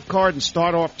Christmas gift card and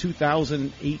start off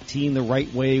 2018 the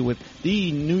right way with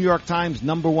the New York Times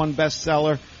 #1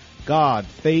 bestseller, God,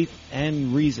 Faith,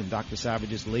 and Reason, Dr.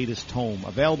 Savage's latest tome.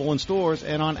 Available in stores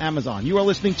and on Amazon. You are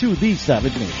listening to The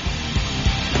Savage Nation.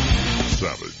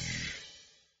 Savage.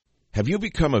 Have you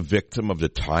become a victim of the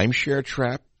timeshare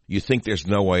trap? You think there's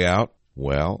no way out?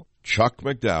 Well, Chuck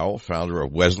McDowell, founder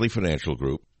of Wesley Financial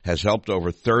Group, has helped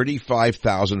over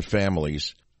 35,000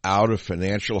 families out of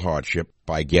financial hardship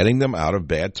by getting them out of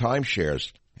bad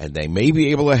timeshares. And they may be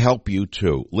able to help you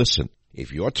too. Listen,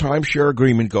 if your timeshare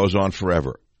agreement goes on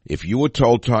forever, if you were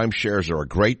told timeshares are a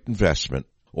great investment,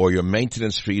 or your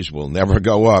maintenance fees will never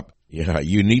go up,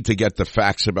 you need to get the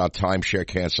facts about timeshare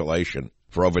cancellation.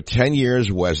 For over 10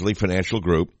 years, Wesley Financial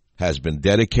Group has been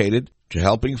dedicated to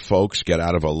helping folks get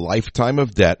out of a lifetime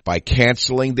of debt by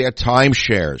canceling their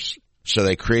timeshares. So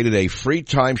they created a free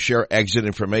timeshare exit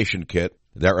information kit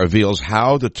that reveals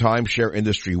how the timeshare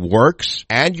industry works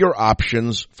and your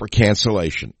options for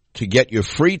cancellation. To get your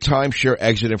free timeshare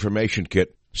exit information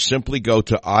kit, Simply go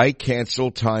to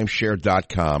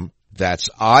iCancelTimeshare.com. That's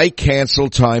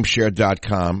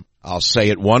iCancelTimeshare.com. I'll say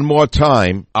it one more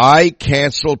time,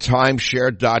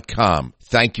 iCancelTimeshare.com.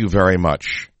 Thank you very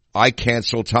much.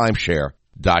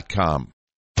 iCancelTimeshare.com.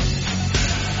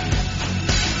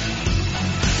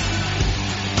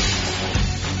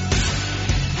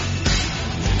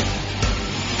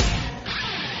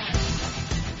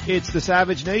 It's the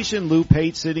Savage Nation. Lou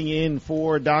Pate sitting in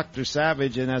for Dr.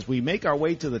 Savage. And as we make our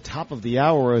way to the top of the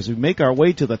hour, as we make our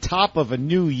way to the top of a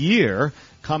new year,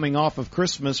 coming off of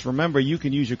Christmas, remember you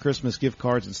can use your Christmas gift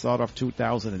cards and start off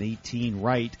 2018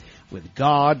 right with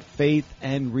God, Faith,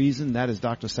 and Reason. That is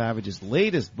Dr. Savage's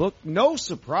latest book. No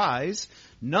surprise.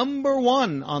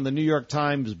 #1 on the New York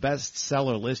Times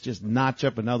bestseller list. Just notch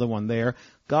up another one there.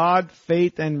 God,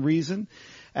 Faith, and Reason.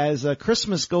 As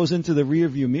Christmas goes into the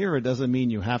rearview mirror, doesn't mean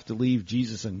you have to leave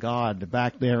Jesus and God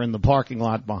back there in the parking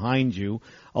lot behind you.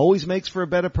 Always makes for a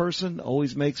better person,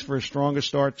 always makes for a stronger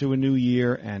start to a new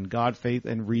year, and God, Faith,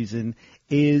 and Reason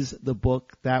is the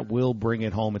book that will bring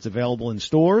it home. It's available in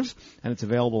stores, and it's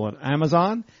available on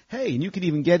Amazon. Hey, and you can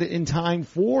even get it in time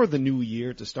for the new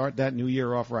year to start that new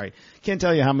year off right. Can't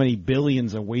tell you how many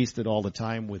billions are wasted all the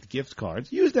time with gift cards.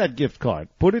 Use that gift card.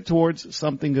 Put it towards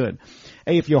something good.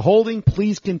 Hey, if you're holding,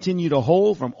 please continue to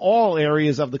hold from all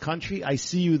areas of the country. I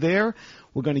see you there.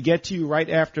 We're going to get to you right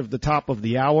after the top of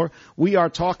the hour. We are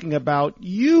talking about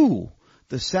you,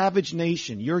 the Savage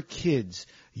Nation, your kids,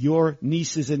 your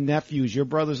nieces and nephews, your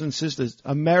brothers and sisters,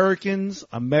 Americans,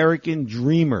 American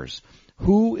dreamers.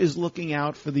 Who is looking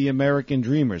out for the American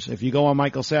dreamers? If you go on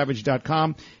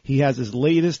michaelsavage.com, he has his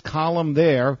latest column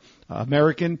there.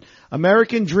 American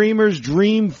dreamers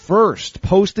dream first.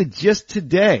 Posted just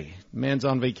today. Man's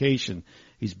on vacation.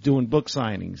 He's doing book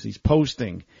signings. He's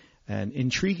posting an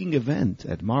intriguing event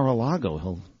at Mar-a-Lago.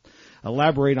 He'll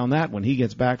elaborate on that when he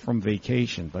gets back from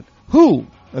vacation. But who,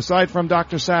 aside from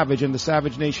Dr. Savage and the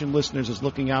Savage Nation listeners, is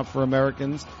looking out for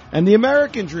Americans and the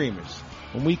American dreamers?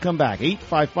 When we come back,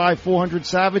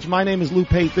 855-400-SAVAGE. My name is Lou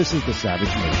Pate. This is the Savage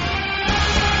Nation.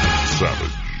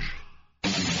 Savage.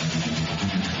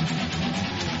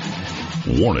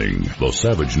 Warning, the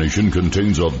Savage Nation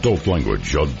contains adult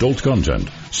language, adult content,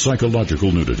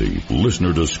 psychological nudity.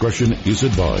 Listener discretion is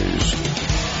advised.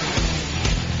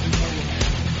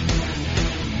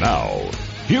 Now,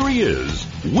 here he is,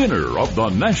 winner of the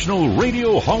National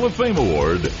Radio Hall of Fame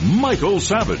Award, Michael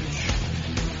Savage.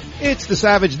 It's the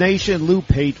Savage Nation. Lou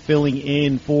Pate filling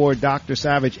in for Dr.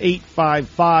 Savage.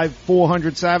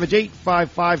 855-400-SAVAGE,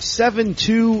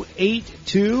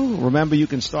 855-7282. Remember, you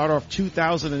can start off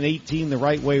 2018 the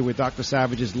right way with Dr.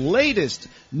 Savage's latest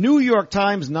New York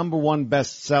Times #1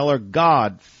 bestseller,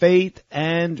 God, Faith,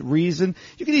 and Reason.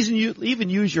 You can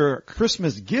even use your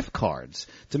Christmas gift cards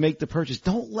to make the purchase.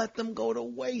 Don't let them go to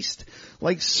waste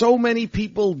like so many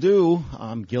people do.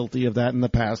 I'm guilty of that in the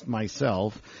past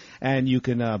myself. And you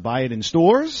can buy it in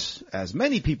stores, as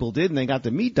many people did, and they got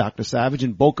to meet Dr. Savage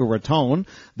in Boca Raton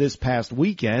this past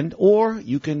weekend. Or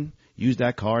you can use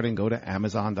that card and go to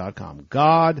Amazon.com.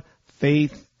 God,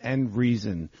 Faith, and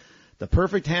Reason. The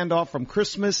perfect handoff from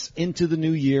Christmas into the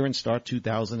new year and start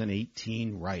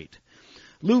 2018 right.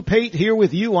 Lou Pate here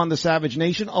with you on the Savage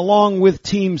Nation, along with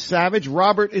Team Savage.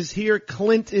 Robert is here.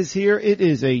 Clint is here. It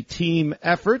is a team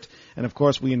effort. And, of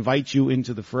course, we invite you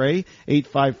into the fray,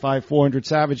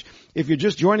 855-400-SAVAGE. If you're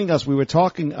just joining us, we were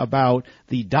talking about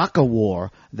the DACA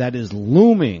war that is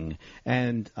looming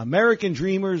and American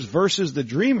dreamers versus the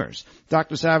dreamers.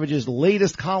 Dr. Savage's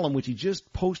latest column, which he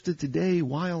just posted today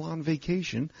while on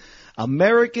vacation,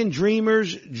 American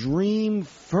dreamers dream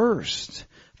first.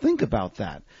 Think about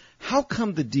that. How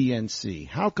come the DNC?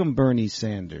 How come Bernie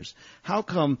Sanders? How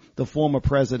come the former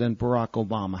President Barack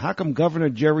Obama? How come Governor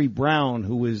Jerry Brown,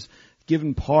 who is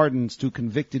giving pardons to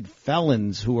convicted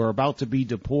felons who are about to be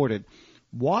deported?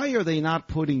 Why are they not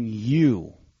putting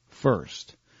you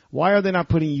first? Why are they not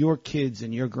putting your kids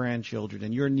and your grandchildren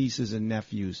and your nieces and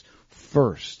nephews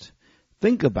first?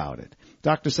 Think about it.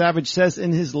 Dr. Savage says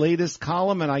in his latest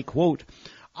column, and I quote,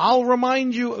 I'll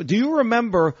remind you, do you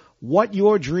remember what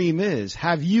your dream is?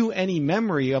 Have you any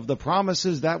memory of the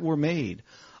promises that were made?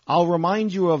 I'll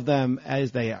remind you of them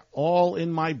as they are all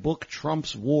in my book,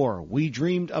 Trump's War. We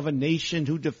dreamed of a nation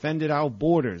who defended our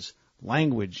borders,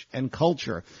 language, and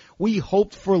culture. We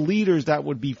hoped for leaders that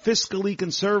would be fiscally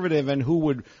conservative and who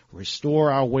would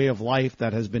restore our way of life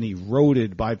that has been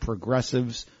eroded by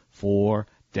progressives for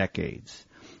decades.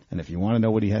 And if you want to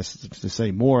know what he has to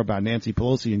say more about Nancy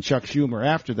Pelosi and Chuck Schumer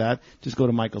after that, just go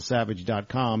to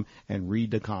michaelsavage.com and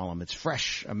read the column. It's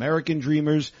fresh. American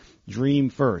dreamers dream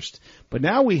first. But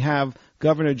now we have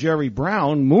Governor Jerry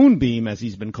Brown, Moonbeam, as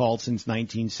he's been called since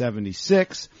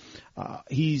 1976.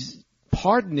 He's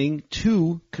pardoning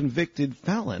 2 convicted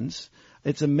felons.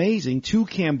 It's amazing. 2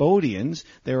 Cambodians.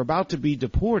 They're about to be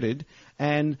deported.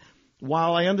 And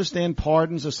while I understand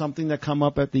pardons are something that come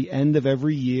up at the end of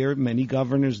every year, many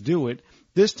governors do it,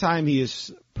 this time he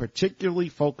is particularly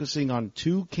focusing on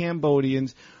 2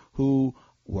 Cambodians who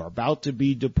were about to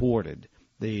be deported.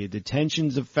 The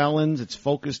detentions of felons, it's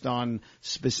focused on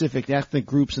specific ethnic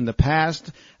groups in the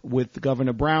past. With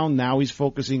Governor Brown, now he's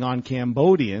focusing on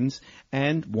Cambodians,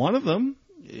 and one of them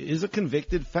is a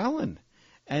convicted felon.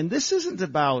 And this isn't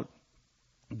about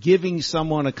giving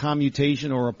someone a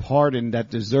commutation or a pardon that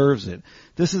deserves it.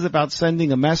 This is about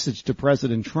sending a message to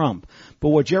President Trump. But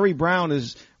what Jerry Brown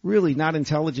is really not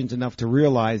intelligent enough to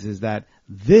realize is that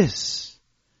this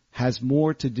has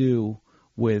more to do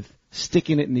with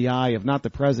sticking it in the eye of not the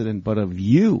president, but of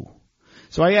you.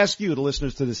 So I ask you, the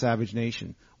listeners to the Savage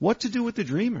Nation, what to do with the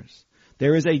Dreamers?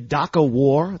 There is a DACA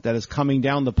war that is coming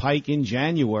down the pike in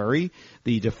January,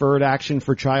 the Deferred Action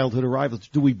for Childhood Arrivals.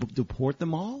 Do we deport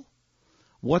them all?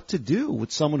 What to do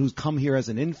with someone who's come here as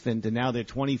an infant and now they're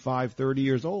 25, 30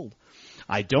 years old?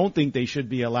 I don't think they should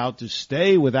be allowed to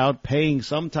stay without paying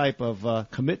some type of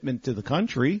commitment to the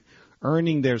country,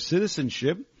 earning their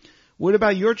citizenship. What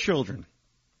about your children?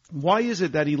 Why is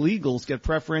it that illegals get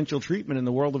preferential treatment in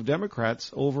the world of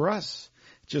Democrats over us?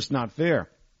 It's just not fair.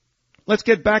 Let's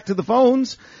get back to the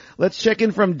phones. Let's check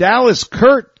in from Dallas.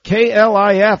 Kurt,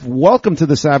 KLIF. Welcome to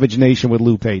the Savage Nation with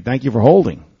Lou Pate. Thank you for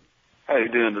holding. How are you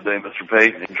doing today, Mr.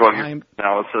 Pate? Enjoying your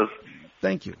analysis.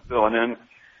 Thank you. Filling in.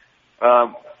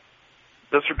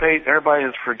 Mr. Pate, everybody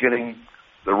is forgetting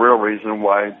the real reason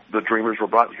why the Dreamers were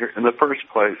brought here in the first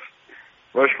place.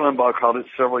 Rush Limbaugh called it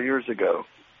several years ago.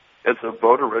 It's a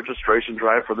voter registration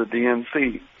drive for the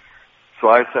DNC. So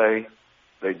I say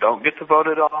they don't get to vote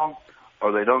at all,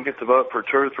 or they don't get to vote for 2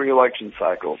 or 3 election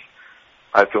cycles.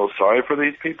 I feel sorry for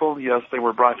these people. Yes, they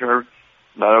were brought here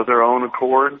not of their own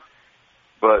accord,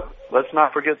 but let's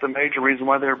not forget the major reason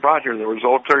why they were brought here. There was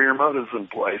ulterior motives in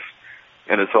place,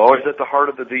 and it's always at the heart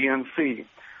of the DNC.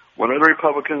 When are the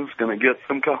Republicans going to get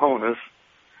some cojones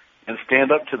and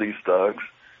stand up to these thugs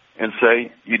and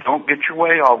say, you don't get your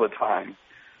way all the time?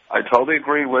 I totally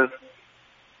agree with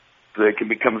they can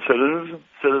become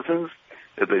citizens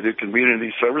if they do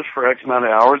community service for X amount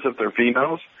of hours if they're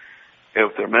females.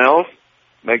 If they're males,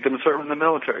 make them serve in the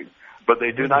military. But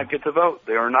they do not get to vote.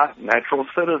 They are not natural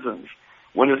citizens.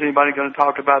 When is anybody going to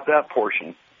talk about that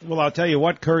portion? Well, I'll tell you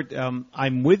what, Kurt,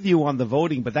 I'm with you on the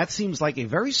voting, but that seems like a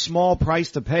very small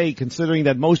price to pay considering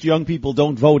that most young people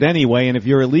don't vote anyway, and if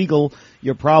you're illegal,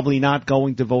 you're probably not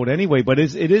going to vote anyway. But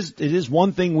it is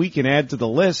one thing we can add to the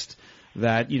list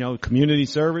that, community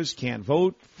service, can't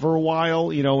vote for a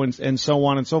while, and so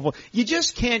on and so forth. You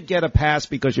just can't get a pass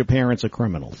because your parents are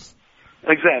criminals.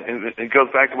 Exactly. It goes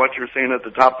back to what you were saying at the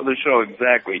top of the show,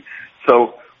 exactly.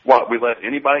 So, we let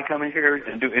anybody come in here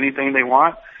and do anything they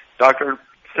want? Dr.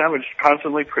 Savage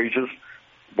constantly preaches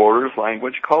borders,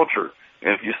 language, culture.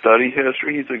 And if you study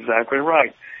history, he's exactly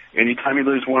right. Anytime you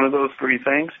lose one of those 3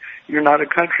 things, you're not a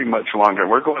country much longer.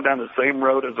 We're going down the same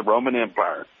road as the Roman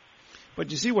Empire.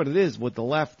 But you see what it is with the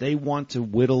left. They want to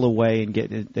whittle away and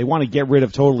they want to get rid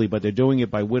of totally, but they're doing it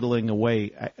by whittling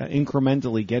away,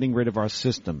 incrementally getting rid of our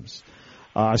systems,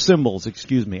 symbols,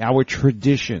 our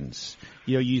traditions.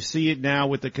 You see it now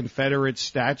with the Confederate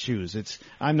statues.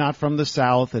 I'm not from the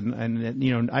South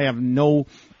and I have no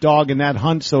dog in that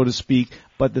hunt, so to speak.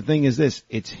 But the thing is this,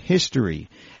 it's history.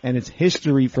 And it's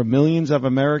history for millions of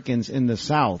Americans in the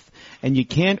South. And you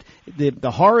can't,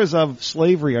 the horrors of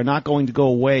slavery are not going to go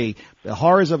away. The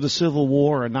horrors of the Civil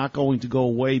War are not going to go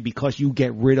away because you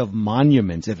get rid of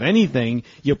monuments. If anything,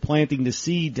 you're planting the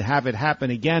seed to have it happen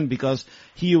again because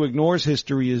he who ignores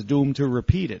history is doomed to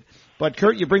repeat it. But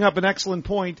Kurt, you bring up an excellent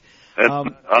point,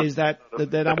 is that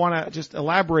I want to just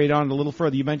elaborate on it a little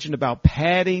further. You mentioned about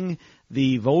padding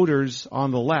the voters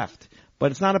on the left, but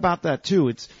it's not about that too.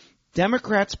 It's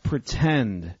Democrats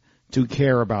pretend to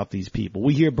care about these people.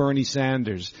 We hear Bernie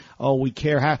Sanders, we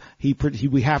care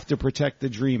we have to protect the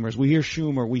Dreamers. We hear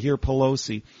Schumer, we hear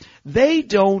Pelosi. They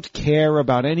don't care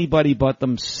about anybody but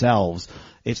themselves.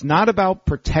 It's not about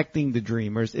protecting the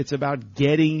Dreamers. It's about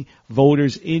getting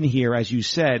voters in here, as you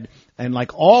said. And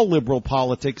like all liberal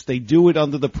politics, they do it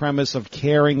under the premise of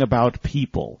caring about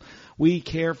people. We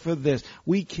care for this.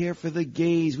 We care for the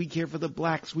gays. We care for the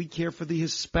blacks. We care for the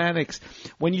Hispanics.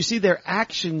 When you see their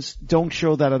actions don't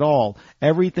show that at all.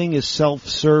 Everything is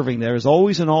self-serving. There is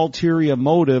always an ulterior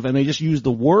motive, and they just use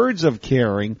the words of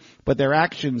caring, but their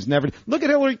actions never. Look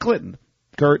at Hillary Clinton.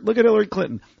 Kurt. Look at Hillary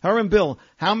Clinton. Her and Bill.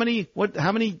 How many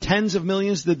tens of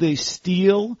millions did they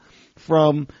steal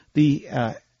from the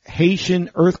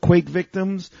Haitian earthquake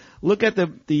victims? Look at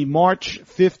the March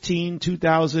 15,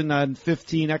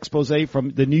 2015 expose from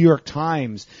the New York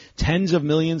Times. Tens of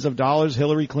millions of dollars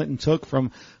Hillary Clinton took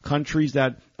from countries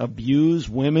that abuse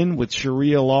women with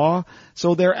Sharia law.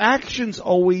 So their actions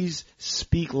always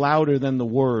speak louder than the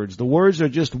words. The words are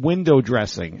just window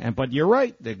dressing. But you're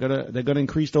right. They're gonna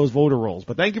increase those voter rolls.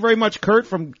 But thank you very much, Kurt,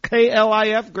 from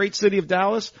KLIF, great city of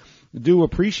Dallas. Do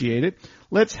appreciate it.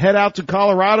 Let's head out to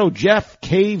Colorado. Jeff,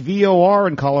 KVOR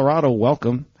in Colorado.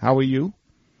 Welcome. How are you?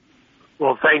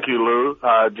 Well, thank you, Lou.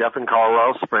 Jeff in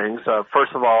Colorado Springs.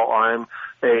 First of all, I'm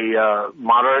a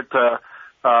moderate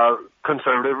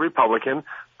conservative Republican.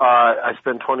 I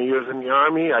spent 20 years in the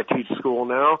Army. I teach school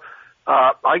now.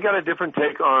 I got a different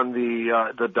take on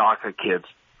the DACA kids.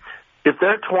 If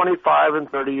they're 25 and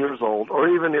 30 years old, or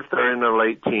even if they're in their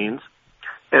late teens,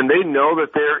 and they know that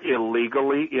they're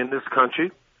illegally in this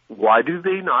country, why do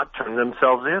they not turn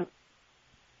themselves in?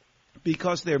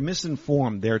 Because they're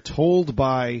misinformed. They're told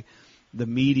by the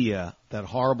media that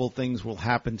horrible things will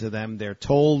happen to them. They're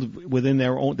told within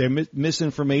their own,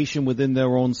 misinformation within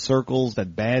their own circles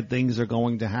that bad things are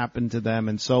going to happen to them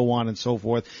and so on and so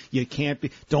forth.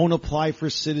 Don't apply for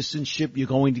citizenship. You're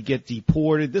going to get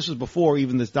deported. This was before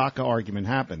even this DACA argument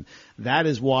happened. That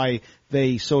is why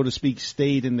they, so to speak,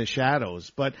 stayed in the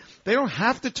shadows. But they don't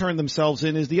have to turn themselves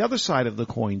in, is the other side of the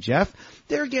coin, Jeff.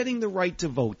 They're getting the right to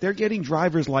vote. They're getting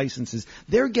driver's licenses.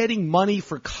 They're getting money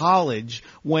for college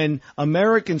when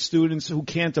American students who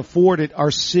can't afford it are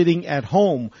sitting at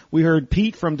home. We heard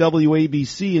Pete from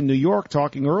WABC in New York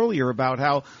talking earlier about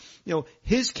how,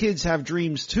 his kids have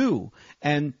dreams too,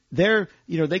 and they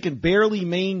can barely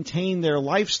maintain their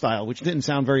lifestyle, which didn't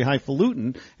sound very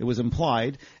highfalutin. It was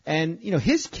implied. And,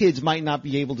 his kids might not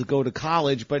be able to go to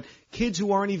college, but kids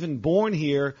who aren't even born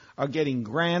here are getting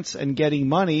grants and getting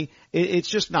money. It's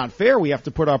just not fair. We have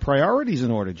to put our priorities in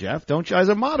order, Jeff. Don't you? As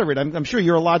a moderate, I'm sure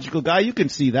you're a logical guy. You can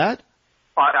see that.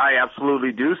 I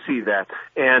absolutely do see that.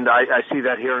 And I see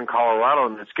that here in Colorado,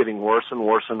 and it's getting worse and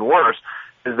worse and worse.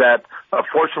 Is that,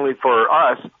 fortunately for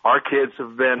us, our kids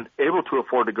have been able to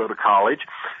afford to go to college,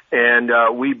 and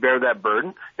we bear that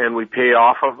burden, and we pay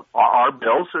off of our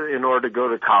bills in order to go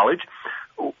to college.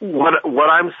 What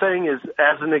I'm saying is,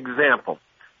 as an example,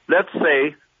 let's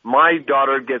say my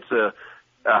daughter gets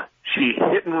she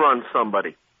hit and runs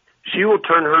somebody. She will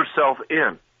turn herself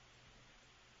in.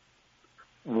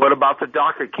 What about the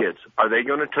DACA kids? Are they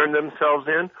going to turn themselves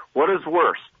in? What is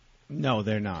worse? No,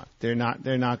 they're not. They're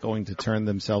not going to turn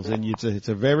themselves in. It's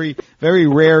a very, very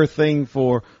rare thing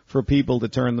for people to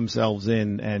turn themselves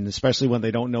in, and especially when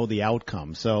they don't know the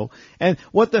outcome. So, and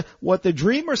what the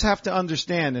dreamers have to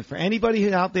understand, and for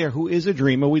anybody out there who is a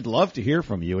dreamer, we'd love to hear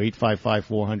from you,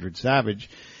 855-400-SAVAGE,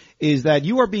 is that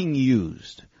you are being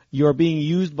used. You are being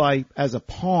used as a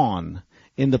pawn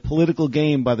in the political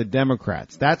game by the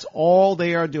Democrats. That's all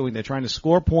they are doing. They're trying to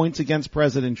score points against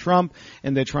President Trump,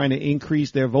 and they're trying to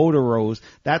increase their voter rolls.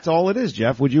 That's all it is,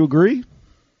 Jeff. Would you agree?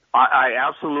 I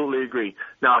absolutely agree.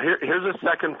 Now, here's a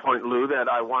second point, Lou, that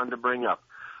I wanted to bring up.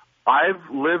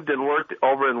 I've lived and worked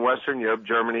over in Western Europe,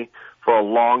 Germany, for a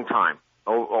long time,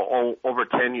 over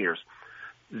 10 years.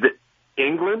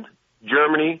 England,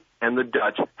 Germany, and the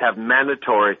Dutch have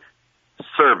mandatory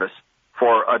service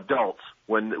for adults.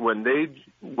 When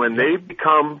they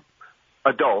become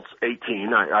adults,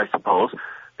 18, I suppose,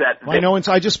 I know. And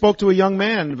I just spoke to a young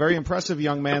man, a very impressive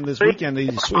young man this weekend.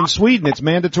 He's in Sweden. It's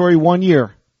mandatory 1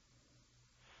 year.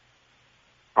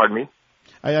 Pardon me?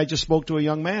 I just spoke to a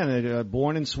young man,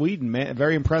 born in Sweden, a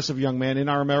very impressive young man in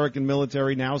our American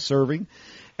military now serving.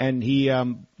 And he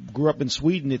grew up in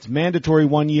Sweden. It's mandatory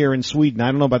 1 year in Sweden.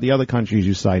 I don't know about the other countries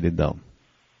you cited, though.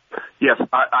 Yes,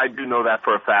 I do know that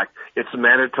for a fact. It's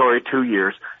mandatory 2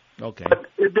 years. Okay. But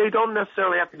they don't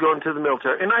necessarily have to go into the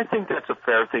military. And I think that's a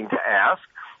fair thing to ask.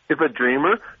 If a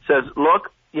dreamer says,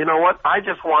 look, you know what, I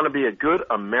just want to be a good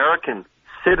American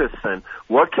citizen.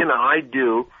 What can I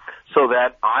do so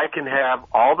that I can have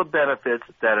all the benefits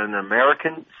that an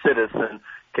American citizen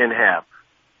can have?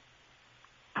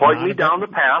 Point me down the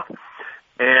path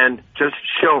and just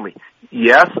show me.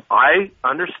 Yes, I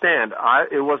understand.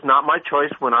 It was not my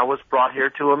choice when I was brought here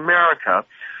to America.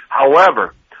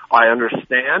 However, I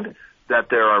understand that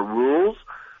there are rules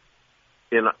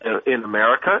in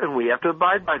America, and we have to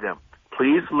abide by them.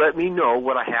 Please let me know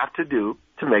what I have to do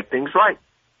to make things right.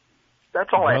 That's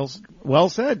all I have. Well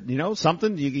said. You know,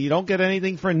 something, you don't get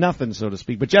anything for nothing, so to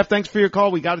speak. But Jeff, thanks for your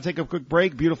call. We got to take a quick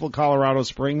break. Beautiful Colorado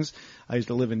Springs. I used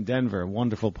to live in Denver, a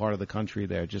wonderful part of the country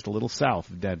there, just a little south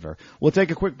of Denver. We'll take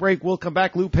a quick break. We'll come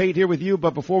back. Lou Pate here with you.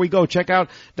 But before we go, check out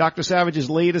Dr. Savage's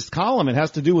latest column. It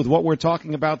has to do with what we're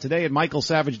talking about today at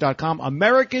michaelsavage.com.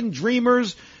 American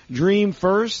Dreamers Dream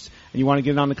First. And you want to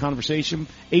get in on the conversation,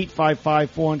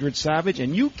 855-400-SAVAGE.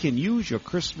 And you can use your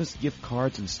Christmas gift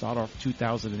cards and start off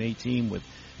 2018 with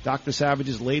Dr.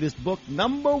 Savage's latest book,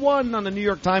 #1 on the New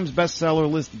York Times bestseller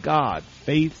list, God,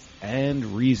 Faith,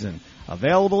 and Reason.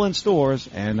 Available in stores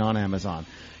and on Amazon.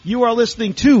 You are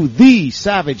listening to The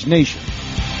Savage Nation.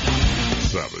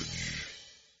 Savage.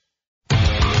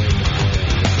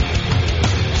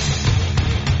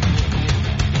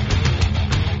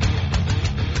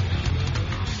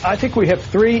 I think we have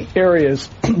three areas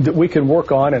that we can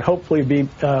work on and hopefully be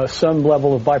some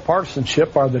level of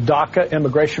bipartisanship are the DACA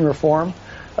immigration reform,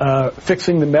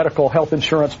 fixing the medical health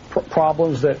insurance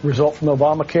problems that result from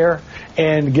Obamacare,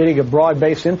 and getting a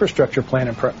broad-based infrastructure plan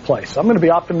in place. I'm going to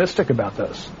be optimistic about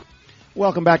those.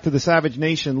 Welcome back to the Savage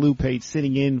Nation. Lou Pate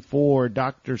sitting in for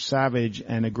Dr. Savage,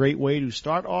 and a great way to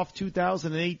start off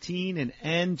 2018 and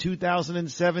end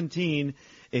 2017.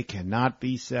 It cannot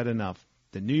be said enough.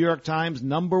 The New York Times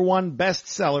 #1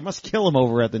 bestseller. Must kill him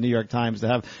over at the New York Times to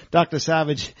have Dr.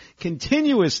 Savage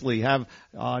continuously have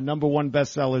 #1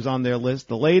 bestsellers on their list.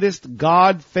 The latest,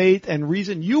 God, Faith, and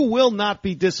Reason. You will not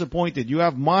be disappointed. You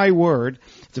have my word.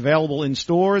 It's available in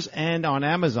stores and on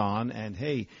Amazon. And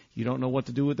hey, you don't know what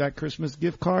to do with that Christmas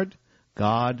gift card?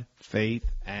 God, Faith,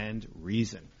 and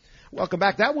Reason. Welcome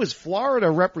back. That was Florida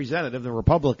Representative, the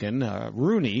Republican,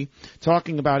 Rooney,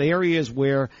 talking about areas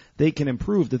where they can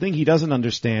improve. The thing he doesn't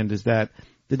understand is that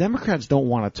the Democrats don't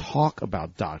want to talk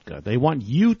about DACA. They want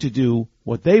you to do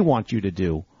what they want you to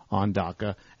do on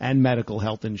DACA and medical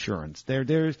health insurance.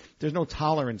 There's no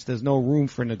tolerance. There's no room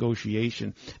for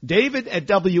negotiation. David at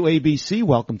WABC,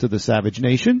 welcome to the Savage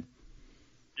Nation.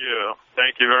 Yeah.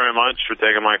 Thank you very much for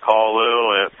taking my call,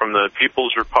 Lou. From the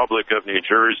People's Republic of New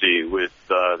Jersey with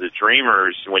the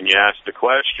Dreamers, when you asked the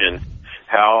question,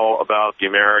 how about the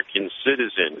American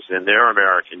citizens and their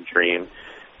American dream?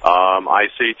 I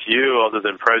say to you, other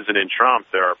than President Trump,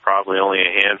 there are probably only a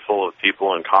handful of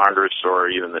people in Congress or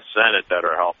even the Senate that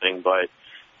are helping, but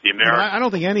the American... I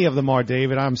don't think any of them are,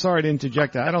 David. I'm sorry to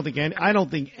interject that. I don't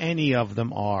think any of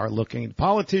them are looking.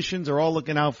 Politicians are all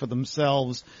looking out for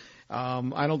themselves.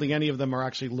 I don't think any of them are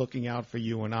actually looking out for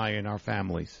you and I and our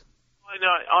families.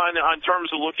 On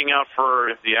terms of looking out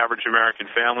for the average American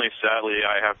family, sadly,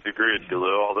 I have to agree with you,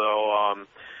 Lou. Although,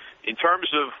 in terms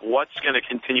of what's going to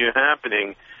continue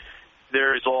happening,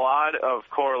 there's a lot of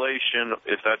correlation,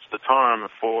 if that's the term,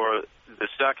 for the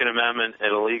Second Amendment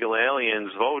and illegal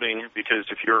aliens voting, because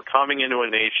if you're coming into a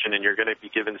nation and you're going to be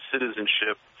given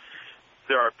citizenship,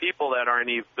 there are people that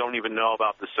don't even know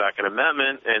about the Second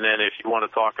Amendment. And then if you want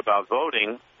to talk about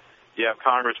voting, you have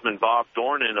Congressman Bob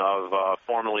Dornan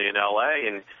formerly in L.A.,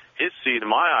 and his seat, in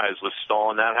my eyes, was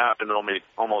stolen. That happened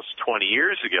almost 20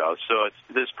 years ago. So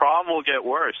this problem will get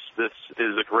worse. This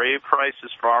is a grave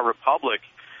crisis for our republic.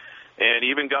 And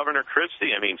even Governor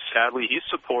Christie, sadly, he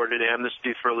supported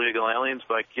amnesty for illegal aliens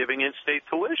by giving in-state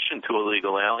tuition to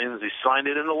illegal aliens. He signed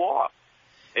it into law.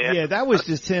 And yeah, that was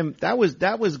just him. That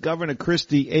was Governor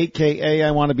Christie, a.k.a.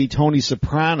 I want to be Tony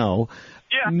Soprano,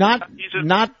 not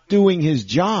doing his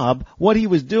job. What he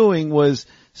was doing was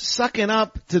sucking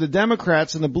up to the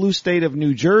Democrats in the blue state of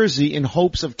New Jersey in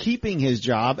hopes of keeping his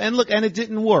job. And look, and it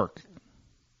didn't work.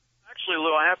 Actually,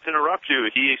 Lou, I have to interrupt you.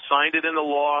 He signed it into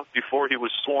law before he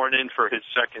was sworn in for his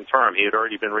second term. He had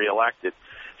already been reelected.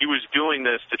 He was doing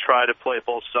this to try to play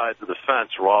both sides of the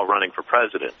fence while running for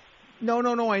president. No,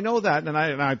 I know that, and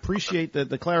I appreciate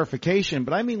the clarification,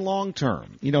 but I mean long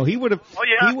term. You know, he would have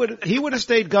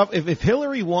stayed if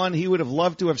Hillary won, he would have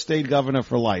loved to have stayed governor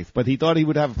for life, but he thought he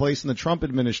would have a place in the Trump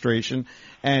administration,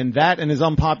 and that and his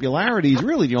unpopularity is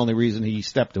really the only reason he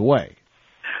stepped away.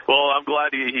 Well, I'm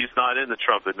glad he's not in the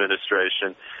Trump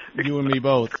administration. You and me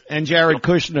both, and Jared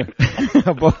Kushner,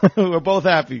 we're both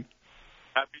happy.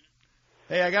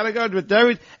 Hey, I gotta go with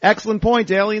David. Excellent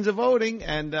point. Aliens are voting,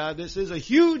 and this is a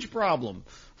huge problem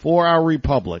for our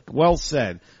republic. Well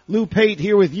said. Lou Pate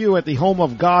here with you at the home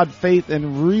of God, Faith,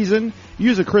 and Reason.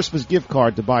 Use a Christmas gift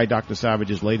card to buy Dr.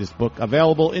 Savage's latest book,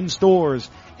 available in stores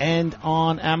and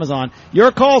on Amazon.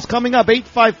 Your call's coming up,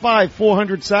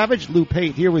 855-400-SAVAGE. Lou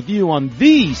Pate here with you on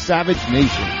The Savage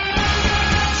Nation.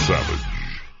 Savage.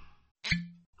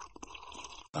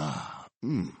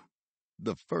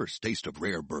 The first taste of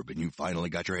rare bourbon you finally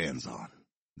got your hands on.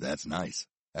 That's nice.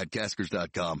 At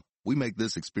Caskers.com, we make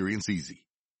this experience easy.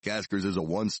 Caskers is a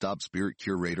one-stop spirit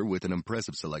curator with an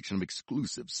impressive selection of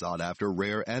exclusive, sought-after,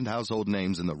 rare, and household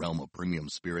names in the realm of premium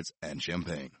spirits and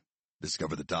champagne.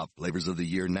 Discover the top flavors of the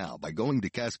year now by going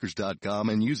to Caskers.com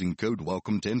and using code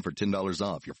WELCOME10 for $10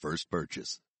 off your first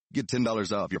purchase. Get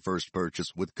 $10 off your first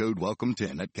purchase with code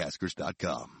WELCOME10 at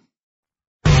Caskers.com.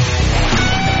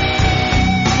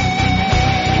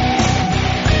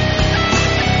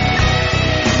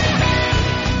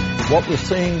 What we're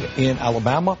seeing in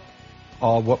Alabama,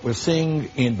 what we're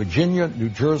seeing in Virginia, New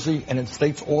Jersey, and in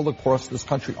states all across this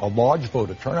country are large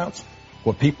voter turnouts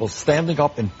where people standing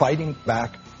up and fighting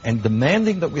back and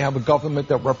demanding that we have a government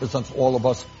that represents all of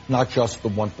us, not just the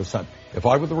 1%. If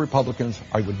I were the Republicans,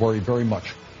 I would worry very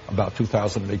much about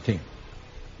 2018.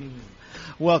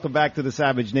 Welcome back to the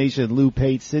Savage Nation. Lou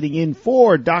Pate sitting in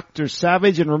for Dr.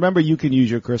 Savage. And remember, you can use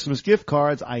your Christmas gift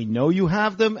cards. I know you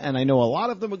have them, and I know a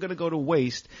lot of them are going to go to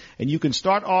waste. And you can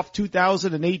start off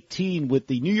 2018 with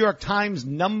the New York Times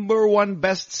 #1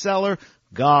 bestseller,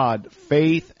 God,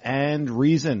 Faith, and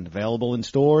Reason. Available in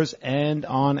stores and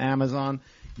on Amazon.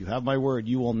 You have my word.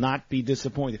 You will not be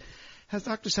disappointed. Has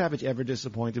Dr. Savage ever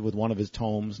disappointed with one of his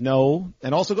tomes? No.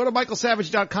 And also go to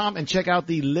michaelsavage.com and check out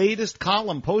the latest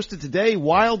column posted today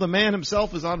while the man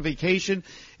himself is on vacation.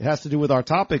 It has to do with our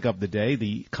topic of the day,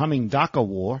 the coming DACA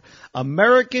war.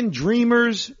 American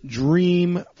dreamers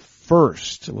dream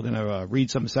first. We're going to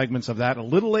read some segments of that a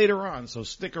little later on, so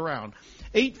stick around.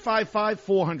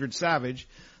 855-400-SAVAGE.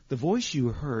 The voice you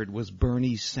heard was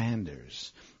Bernie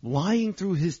Sanders, lying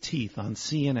through his teeth on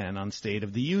CNN on State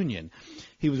of the Union.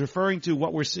 He was referring to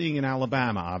what we're seeing in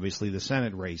Alabama, obviously, the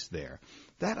Senate race there.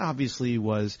 That obviously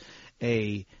was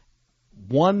a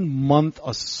 1-month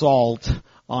assault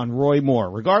on Roy Moore,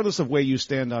 regardless of where you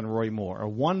stand on Roy Moore. A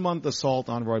 1-month assault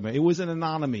on Roy Moore. It was an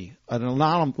anomaly of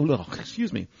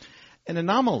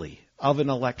an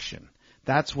election.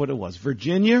 That's what it was.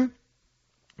 Virginia,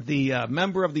 the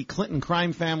member of the Clinton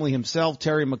crime family himself,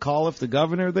 Terry McAuliffe, the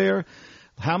governor there,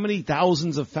 how many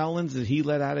thousands of felons did he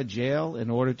let out of jail in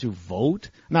order to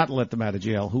vote? Not let them out of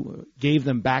jail, who gave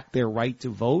them back their right to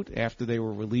vote after they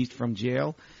were released from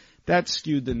jail? That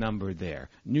skewed the number there.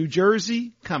 New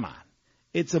Jersey, come on.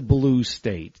 It's a blue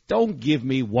state. Don't give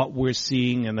me what we're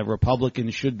seeing and the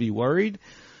Republicans should be worried.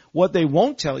 What they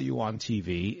won't tell you on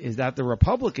TV is that the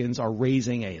Republicans are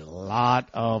raising a lot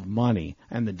of money,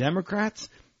 and the Democrats,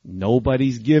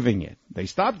 nobody's giving it. They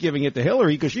stopped giving it to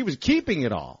Hillary because she was keeping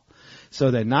it all. So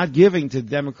they're not giving to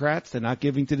Democrats. They're not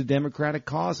giving to the Democratic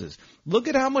causes. Look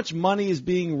at how much money is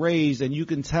being raised, and you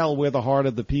can tell where the heart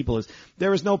of the people is.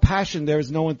 There is no passion. There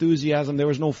is no enthusiasm. There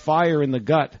is no fire in the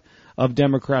gut of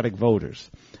Democratic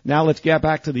voters. Now let's get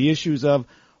back to the issues of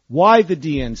why the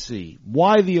DNC,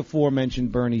 why the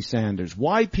aforementioned Bernie Sanders,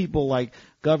 why people like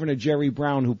Governor Jerry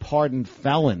Brown, who pardoned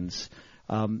felons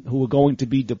who were going to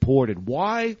be deported,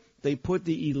 why they put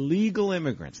the illegal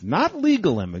immigrants, not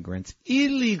legal immigrants,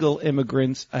 illegal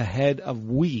immigrants ahead of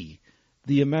we,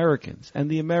 the Americans,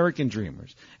 and the American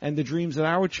dreamers, and the dreams that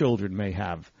our children may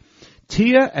have.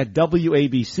 Tia at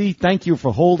WABC, thank you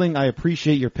for holding. I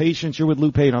appreciate your patience. You're with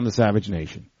Lou Pate on the Savage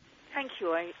Nation. Thank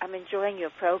you. I'm enjoying your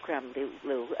program,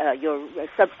 Lou, your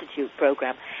substitute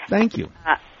program. Thank you.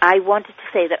 I wanted to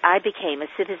say that I became a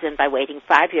citizen by waiting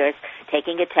 5 years,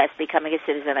 taking a test, becoming a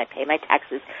citizen. I pay my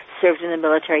taxes, served in the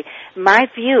military. My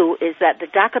view is that the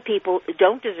DACA people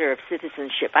don't deserve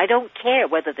citizenship. I don't care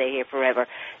whether they're here forever.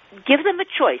 Give them a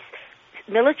choice.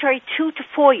 Military 2 to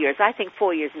 4 years. I think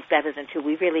 4 years is better than 2.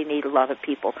 We really need a lot of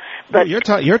people. But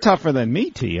you're tougher than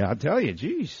me, Tia. I'll tell you.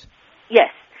 Jeez.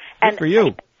 Yes. Good for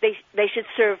you. They should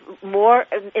serve more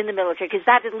in the military because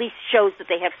that at least shows that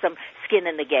they have some skin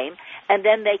in the game, and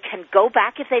then they can go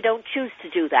back if they don't choose to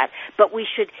do that. But we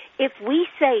should, if we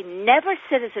say never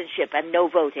citizenship and no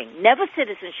voting, never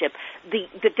citizenship,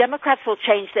 the Democrats will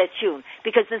change their tune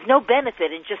because there's no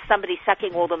benefit in just somebody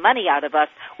sucking all the money out of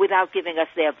us without giving us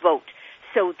their vote.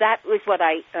 So that is what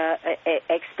I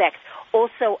expect.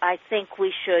 Also, I think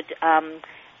we should.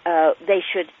 They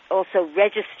should also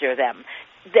register them.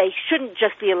 They shouldn't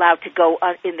just be allowed to go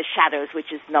in the shadows,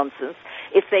 which is nonsense.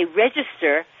 If they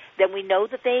register, then we know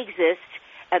that they exist,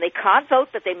 and they can't vote,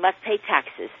 but they must pay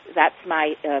taxes. That's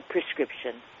my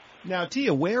prescription. Now,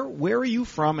 Tia, where are you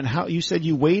from, and how you said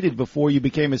you waited before you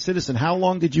became a citizen? How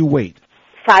long did you wait?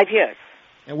 5 years.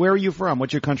 And where are you from?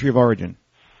 What's your country of origin?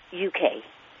 UK.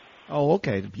 Oh,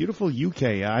 okay. The beautiful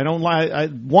UK. I don't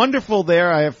like. Wonderful there.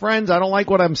 I have friends. I don't like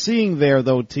what I'm seeing there,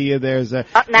 though, Tia. There's a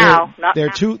not now. They're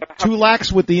too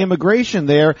lax with the immigration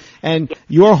there, and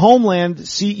your homeland.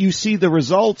 You see the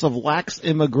results of lax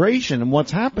immigration and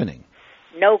what's happening.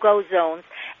 No-go zones.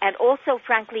 And also,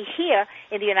 frankly, here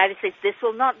in the United States, this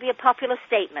will not be a popular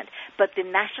statement, but the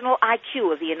national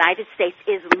IQ of the United States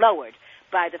is lowered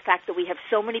by the fact that we have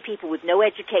so many people with no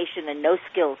education and no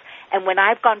skills. And when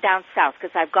I've gone down south,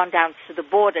 because I've gone down to the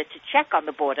border to check on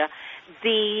the border,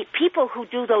 the people who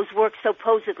do those work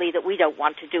supposedly that we don't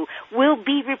want to do will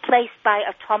be replaced by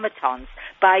automatons,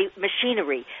 by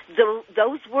machinery.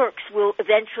 Those works will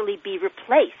eventually be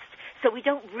replaced. So we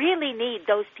don't really need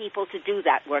those people to do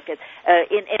that work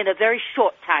in a very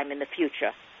short time in the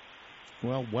future.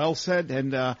 Well said.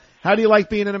 And how do you like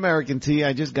being an American, T?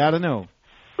 I just got to know.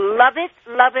 Love it,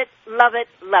 love it, love it,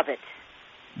 love it.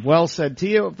 Well said,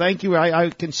 Tia. Thank you. I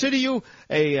consider you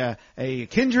a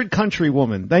kindred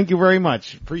countrywoman. Thank you very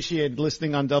much. Appreciate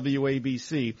listening on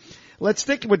WABC. Let's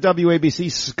stick with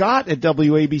WABC. Scott at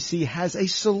WABC has a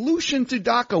solution to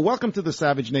DACA. Welcome to the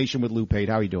Savage Nation with Lou Pate.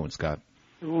 How are you doing, Scott?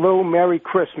 Lou, Merry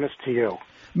Christmas to you.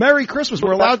 Merry Christmas.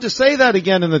 We're allowed to say that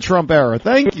again in the Trump era.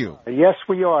 Thank you. Yes,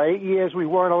 we are. 8 years we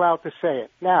weren't allowed to say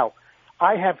it. Now,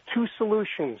 I have two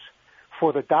solutions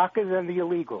for the DACAs and the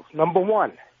illegals. Number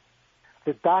one,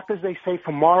 the DACAs, they say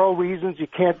for moral reasons you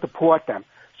can't deport them.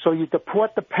 So you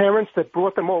deport the parents that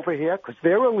brought them over here because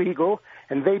they're illegal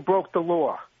and they broke the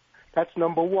law. That's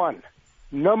number one.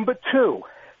 Number two,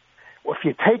 if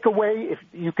you take away, if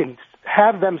you can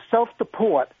have them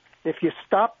self-deport, if you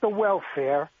stop the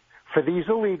welfare for these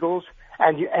illegals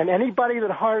and anybody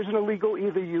that hires an illegal,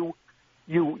 either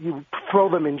you throw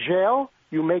them in jail,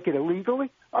 you make it illegally,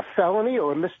 a felony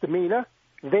or a misdemeanor,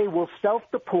 they will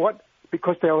self-deport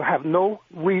because they'll have no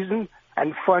reason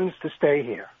and funds to stay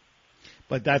here.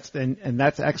 But that's an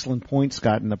excellent point,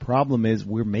 Scott. And the problem is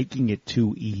we're making it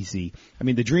too easy. I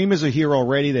mean, the Dreamers are here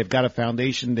already. They've got a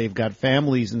foundation. They've got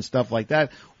families and stuff like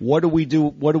that. What do we do?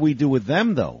 What do we do with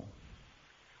them, though?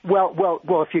 Well,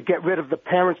 if you get rid of the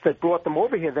parents that brought them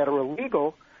over here that are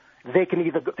illegal, they'd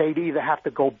either have to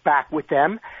go back with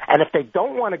them, and if they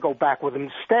don't want to go back with them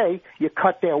to stay, you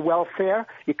cut their welfare,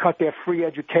 you cut their free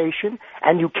education,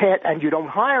 and you don't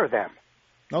hire them.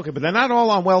 Okay, but they're not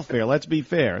all on welfare. Let's be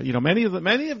fair. You know, many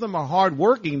of them are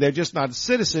hardworking. They're just not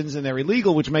citizens, and they're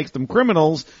illegal, which makes them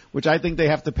criminals. Which I think they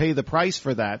have to pay the price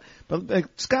for that. But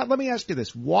Scott, let me ask you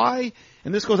this: why?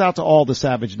 And this goes out to all the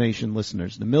Savage Nation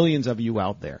listeners, the millions of you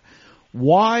out there.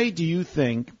 Why do you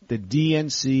think the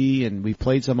DNC, and we've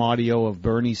played some audio of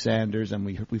Bernie Sanders, and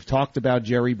we've talked about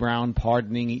Jerry Brown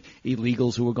pardoning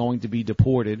illegals who are going to be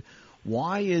deported?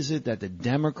 Why is it that the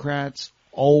Democrats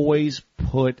always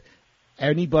put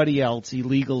anybody else,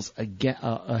 illegals,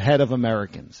 ahead of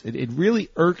Americans? It really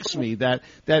irks me that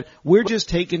we're just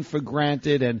taken for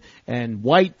granted, and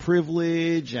white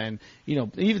privilege, and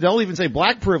they'll even say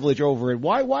black privilege over it.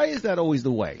 Why is that always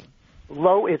the way?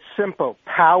 Lo, it's simple.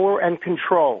 Power and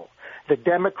control. The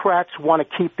Democrats want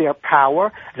to keep their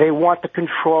power. They want the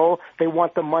control. They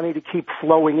want the money to keep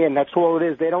flowing in. That's all it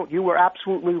is. You were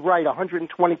absolutely right, 120%.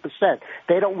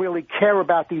 They don't really care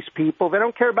about these people. They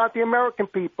don't care about the American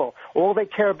people. All they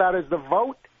care about is the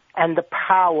vote and the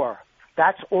power.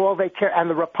 That's all they care. And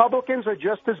the Republicans are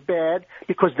just as bad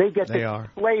because they get the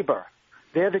labor.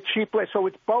 They're the cheap, so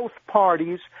it's both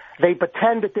parties. They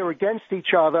pretend that they're against each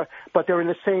other, but they're in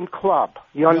the same club.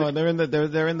 They're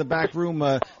in the back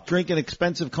room drinking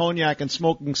expensive cognac and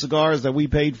smoking cigars that we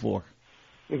paid for.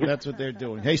 That's what they're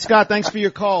doing. Hey, Scott, thanks for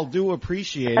your call. Do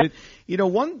appreciate it. You know,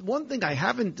 one thing I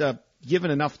haven't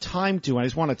given enough time to, and I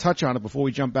just want to touch on it before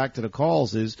we jump back to the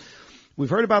calls, is we've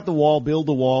heard about the wall, build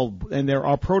the wall, and there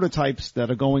are prototypes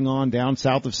that are going on down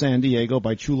south of San Diego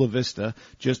by Chula Vista,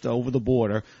 just over the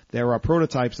border. There are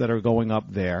prototypes that are going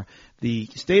up there. The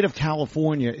state of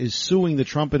California is suing the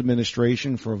Trump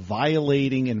administration for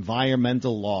violating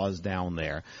environmental laws down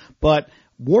there. But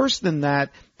worse than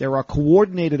that, there are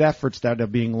coordinated efforts that are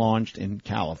being launched in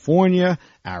California,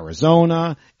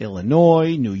 Arizona,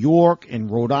 Illinois, New York,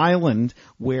 and Rhode Island,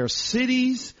 where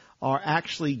cities are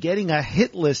actually getting a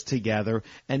hit list together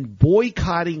and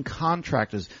boycotting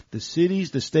contractors. The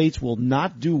cities, the states will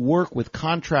not do work with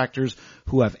contractors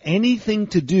who have anything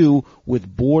to do with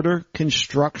border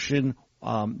construction,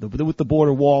 with the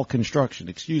border wall construction,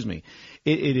 excuse me.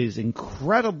 It is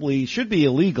should be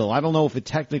illegal. I don't know if it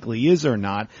technically is or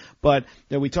not, but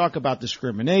we talk about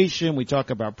discrimination, we talk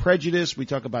about prejudice, we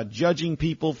talk about judging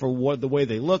people for the way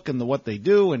they look and what they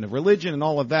do and the religion and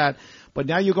all of that. But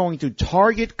now you're going to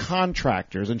target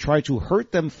contractors and try to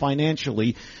hurt them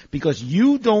financially because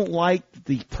you don't like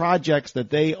the projects that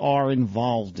they are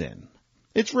involved in.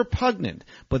 It's repugnant,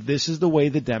 but this is the way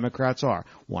the Democrats are.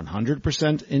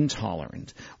 100%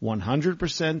 intolerant,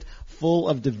 100% full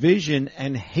of division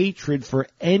and hatred for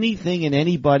anything and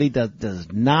anybody that does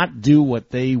not do what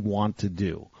they want to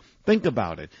do. Think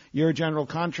about it. You're a general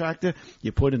contractor.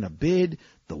 You put in a bid,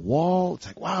 the wall. It's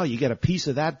like, wow, you get a piece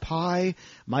of that pie.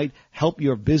 Might help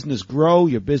your business grow.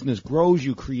 Your business grows.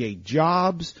 You create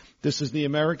jobs. This is the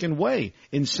American way.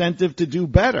 Incentive to do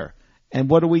better. And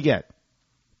what do we get?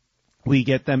 We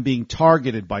get them being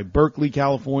targeted by Berkeley,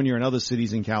 California, and other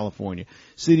cities in California,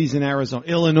 cities in Arizona,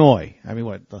 Illinois. I mean,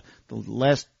 what, the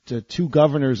last two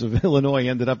governors of Illinois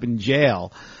ended up in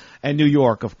jail. And New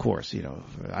York, of course, you know,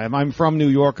 I'm from New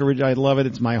York originally. I love it.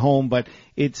 It's my home, but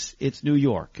it's New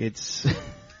York. It's,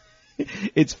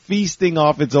 it's feasting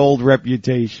off its old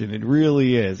reputation. It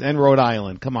really is. And Rhode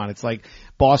Island. Come on. It's like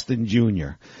Boston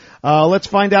Junior. Let's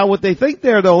find out what they think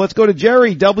there, though. Let's go to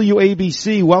Jerry,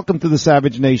 WABC. Welcome to the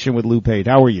Savage Nation with Lou Pate.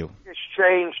 How are you? It's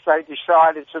changed. I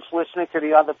decided, just listening to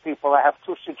the other people, I have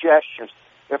two suggestions.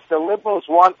 If the liberals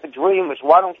want the dreamers,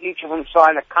 why don't each of them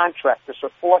sign a contract to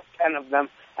support 10 of them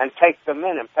and take them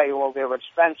in and pay all their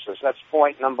expenses? That's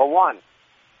point number one.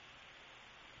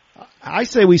 I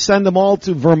say we send them all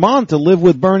to Vermont to live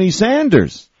with Bernie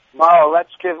Sanders. No,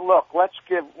 let's give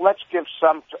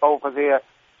some over there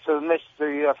to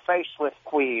the facelift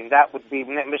queen. That would be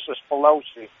Mrs.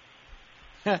 Pelosi.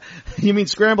 You mean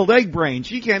scrambled egg brain?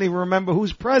 She can't even remember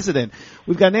who's president.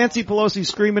 We've got Nancy Pelosi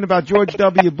screaming about George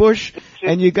W. Bush,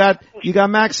 and you got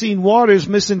Maxine Waters,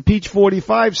 Missing Peach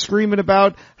 45, screaming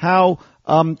about how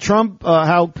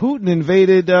how Putin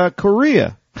invaded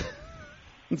Korea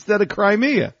instead of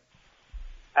Crimea.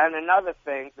 And another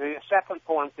thing, the second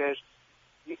point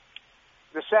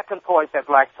I'd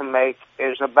like to make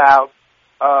is about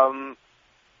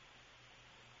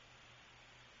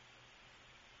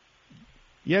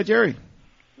yeah, Jerry.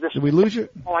 Did we lose you?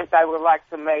 The point I would like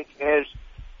to make is,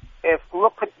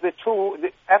 look at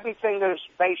everything is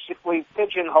basically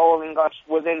pigeonholing us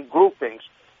within groupings.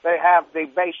 They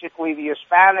basically the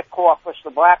Hispanic caucus,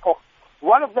 the Black caucus.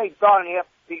 What have they done if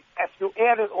you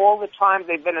added all the time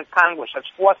they've been in Congress? That's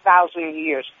 4,000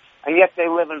 years, and yet they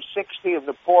live in 60 of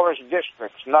the poorest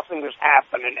districts. Nothing has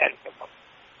happened in any of them.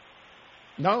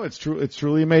 No, it's true. It's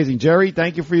truly amazing. Jerry,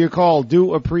 thank you for your call.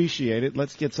 Do appreciate it.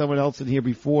 Let's get someone else in here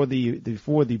before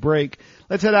the break.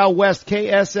 Let's head out west.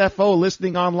 KSFO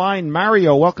listening online.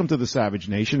 Mario, welcome to the Savage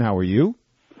Nation. How are you?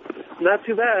 Not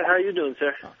too bad. How are you doing,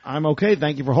 sir? I'm okay.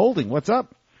 Thank you for holding. What's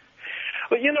up?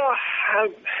 Well,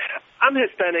 I'm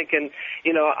Hispanic, and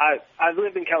I've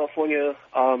lived in California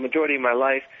majority of my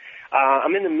life.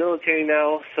 I'm in the military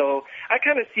now, so I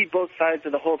kind of see both sides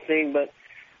of the whole thing, but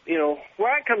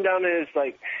where I come down is,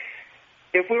 like,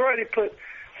 if we already put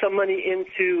some money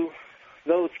into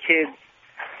those kids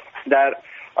that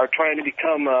are trying to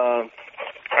become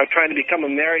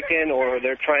American, or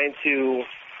they're trying to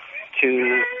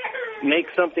make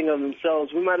something of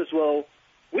themselves, we might as well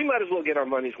get our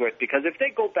money's worth, because if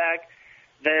they go back,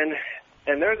 then,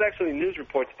 and there's actually news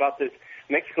reports about this,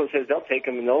 Mexico says they'll take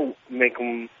them and they'll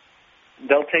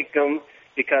take them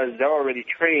because they're already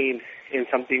trained in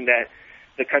something that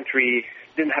the country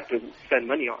didn't have to spend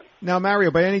money on. Now, Mario,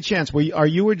 by any chance, are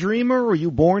you a dreamer? Were you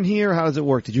born here? How does it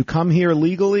work? Did you come here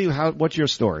legally? What's your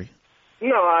story?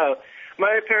 No,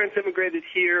 my parents immigrated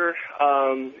here,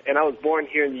 and I was born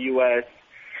here in the U.S.,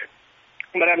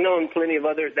 but I've known plenty of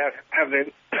others that have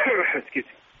been,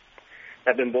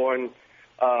 have been born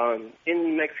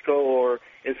in Mexico or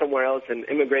in somewhere else and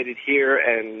immigrated here,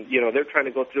 and, they're trying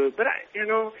to go through it. But,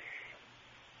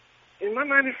 in my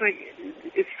mind, it's like,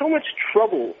 it's so much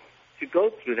trouble to go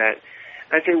through that.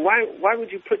 I say, why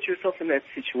would you put yourself in that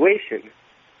situation?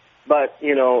 But,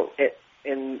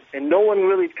 and no one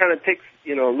really kind of takes,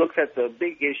 looks at the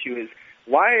big issue is,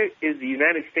 why is the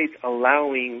United States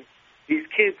allowing these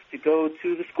kids to go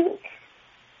to the schools?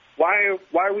 Why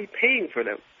are we paying for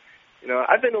them?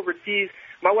 I've been overseas.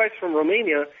 My wife's from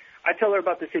Romania. I tell her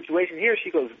about the situation here. She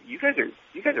goes, "You guys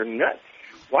are nuts."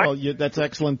 Why? Well, that's an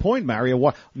excellent point,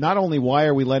 Mario. Not only why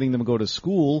are we letting them go to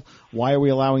school, why are we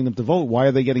allowing them to vote? Why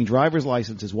are they getting driver's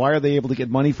licenses? Why are they able to get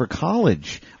money for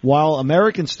college? While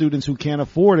American students who can't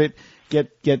afford it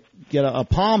get a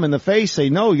palm in the face, say,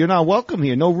 no, you're not welcome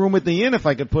here. No room at the inn, if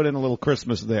I could put in a little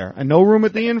Christmas there. And no room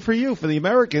at the inn for you, for the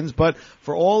Americans, but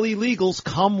for all illegals,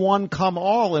 come one, come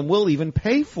all, and we'll even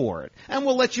pay for it. And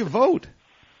we'll let you vote.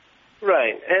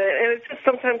 Right. And it's just,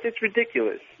 sometimes it's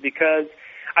ridiculous, because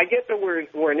I get that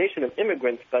we're a nation of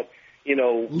immigrants, but,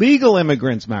 legal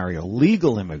immigrants, Mario,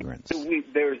 legal immigrants.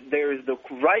 There's the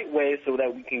right way so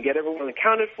that we can get everyone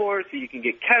accounted for, so you can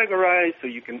get categorized, so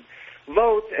you can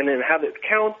vote and then have it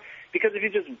count. Because if you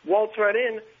just waltz right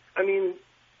in, I mean,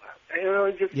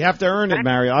 You have to earn it,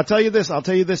 Mario. I'll tell you this, and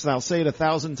I'll say it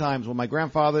 1,000 times. When my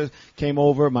grandfather came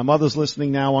over, my mother's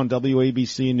listening now on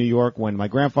WABC in New York. When my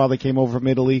grandfather came over from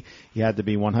Italy, he had to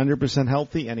be 100%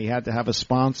 healthy, and he had to have a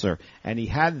sponsor. And he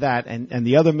had that, and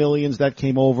the other millions that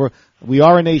came over. We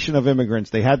are a nation of immigrants.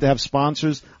 They had to have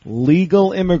sponsors.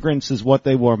 Legal immigrants is what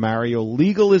they were, Mario.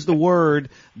 Legal is the word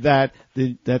that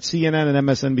CNN and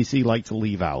MSNBC like to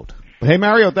leave out. Hey,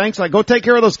 Mario, thanks. Go take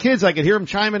care of those kids. I could hear them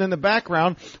chiming in the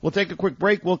background. We'll take a quick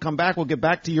break. We'll come back. We'll get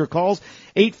back to your calls.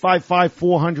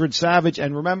 855-400-SAVAGE.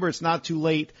 And remember, it's not too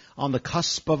late on the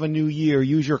cusp of a new year.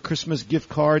 Use your Christmas gift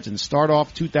cards and start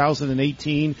off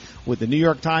 2018 with the New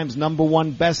York Times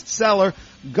 #1 bestseller,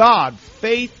 God,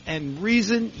 Faith, and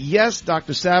Reason. Yes,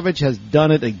 Dr. Savage has done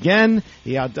it again.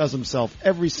 He outdoes himself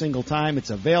every single time.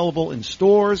 It's available in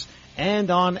stores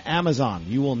and on Amazon.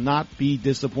 You will not be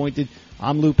disappointed.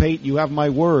 I'm Lou Pate. You have my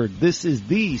word. This is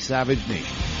the Savage Nation.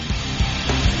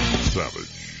 Savage.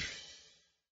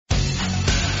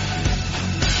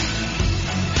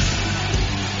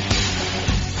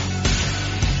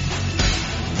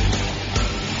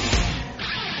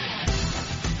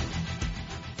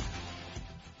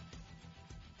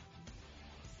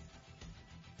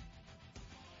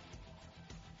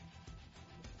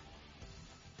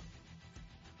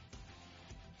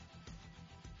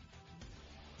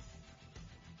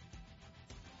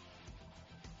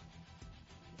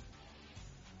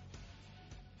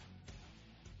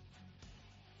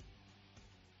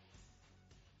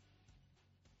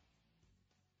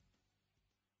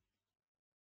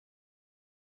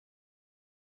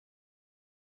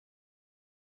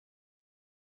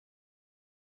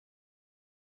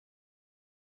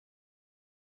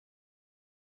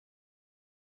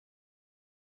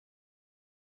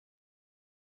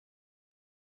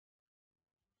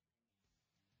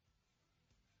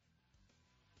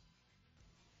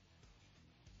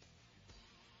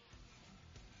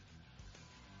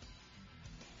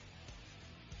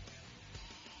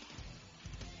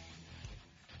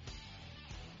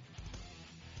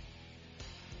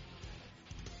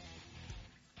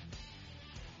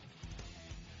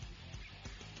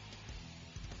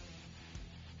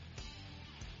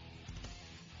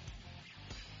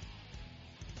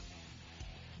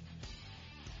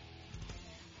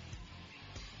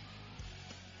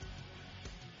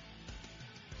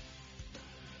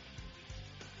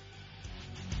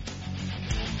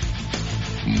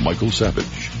 Michael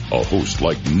Savage, a host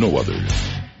like no other.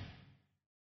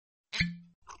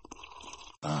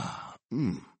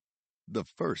 The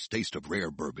first taste of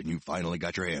rare bourbon you finally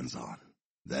got your hands on.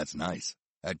 That's nice.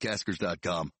 At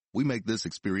Caskers.com, we make this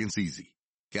experience easy.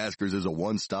 Caskers is a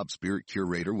one-stop spirit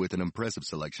curator with an impressive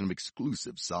selection of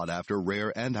exclusive, sought-after,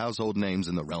 rare, and household names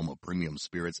in the realm of premium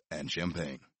spirits and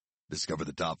champagne. Discover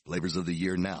the top flavors of the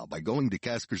year now by going to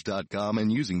Caskers.com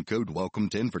and using code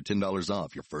WELCOME10 for $10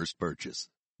 off your first purchase.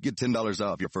 Get $10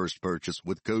 off your first purchase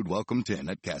with code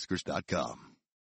WELCOME10 at Caskers.com.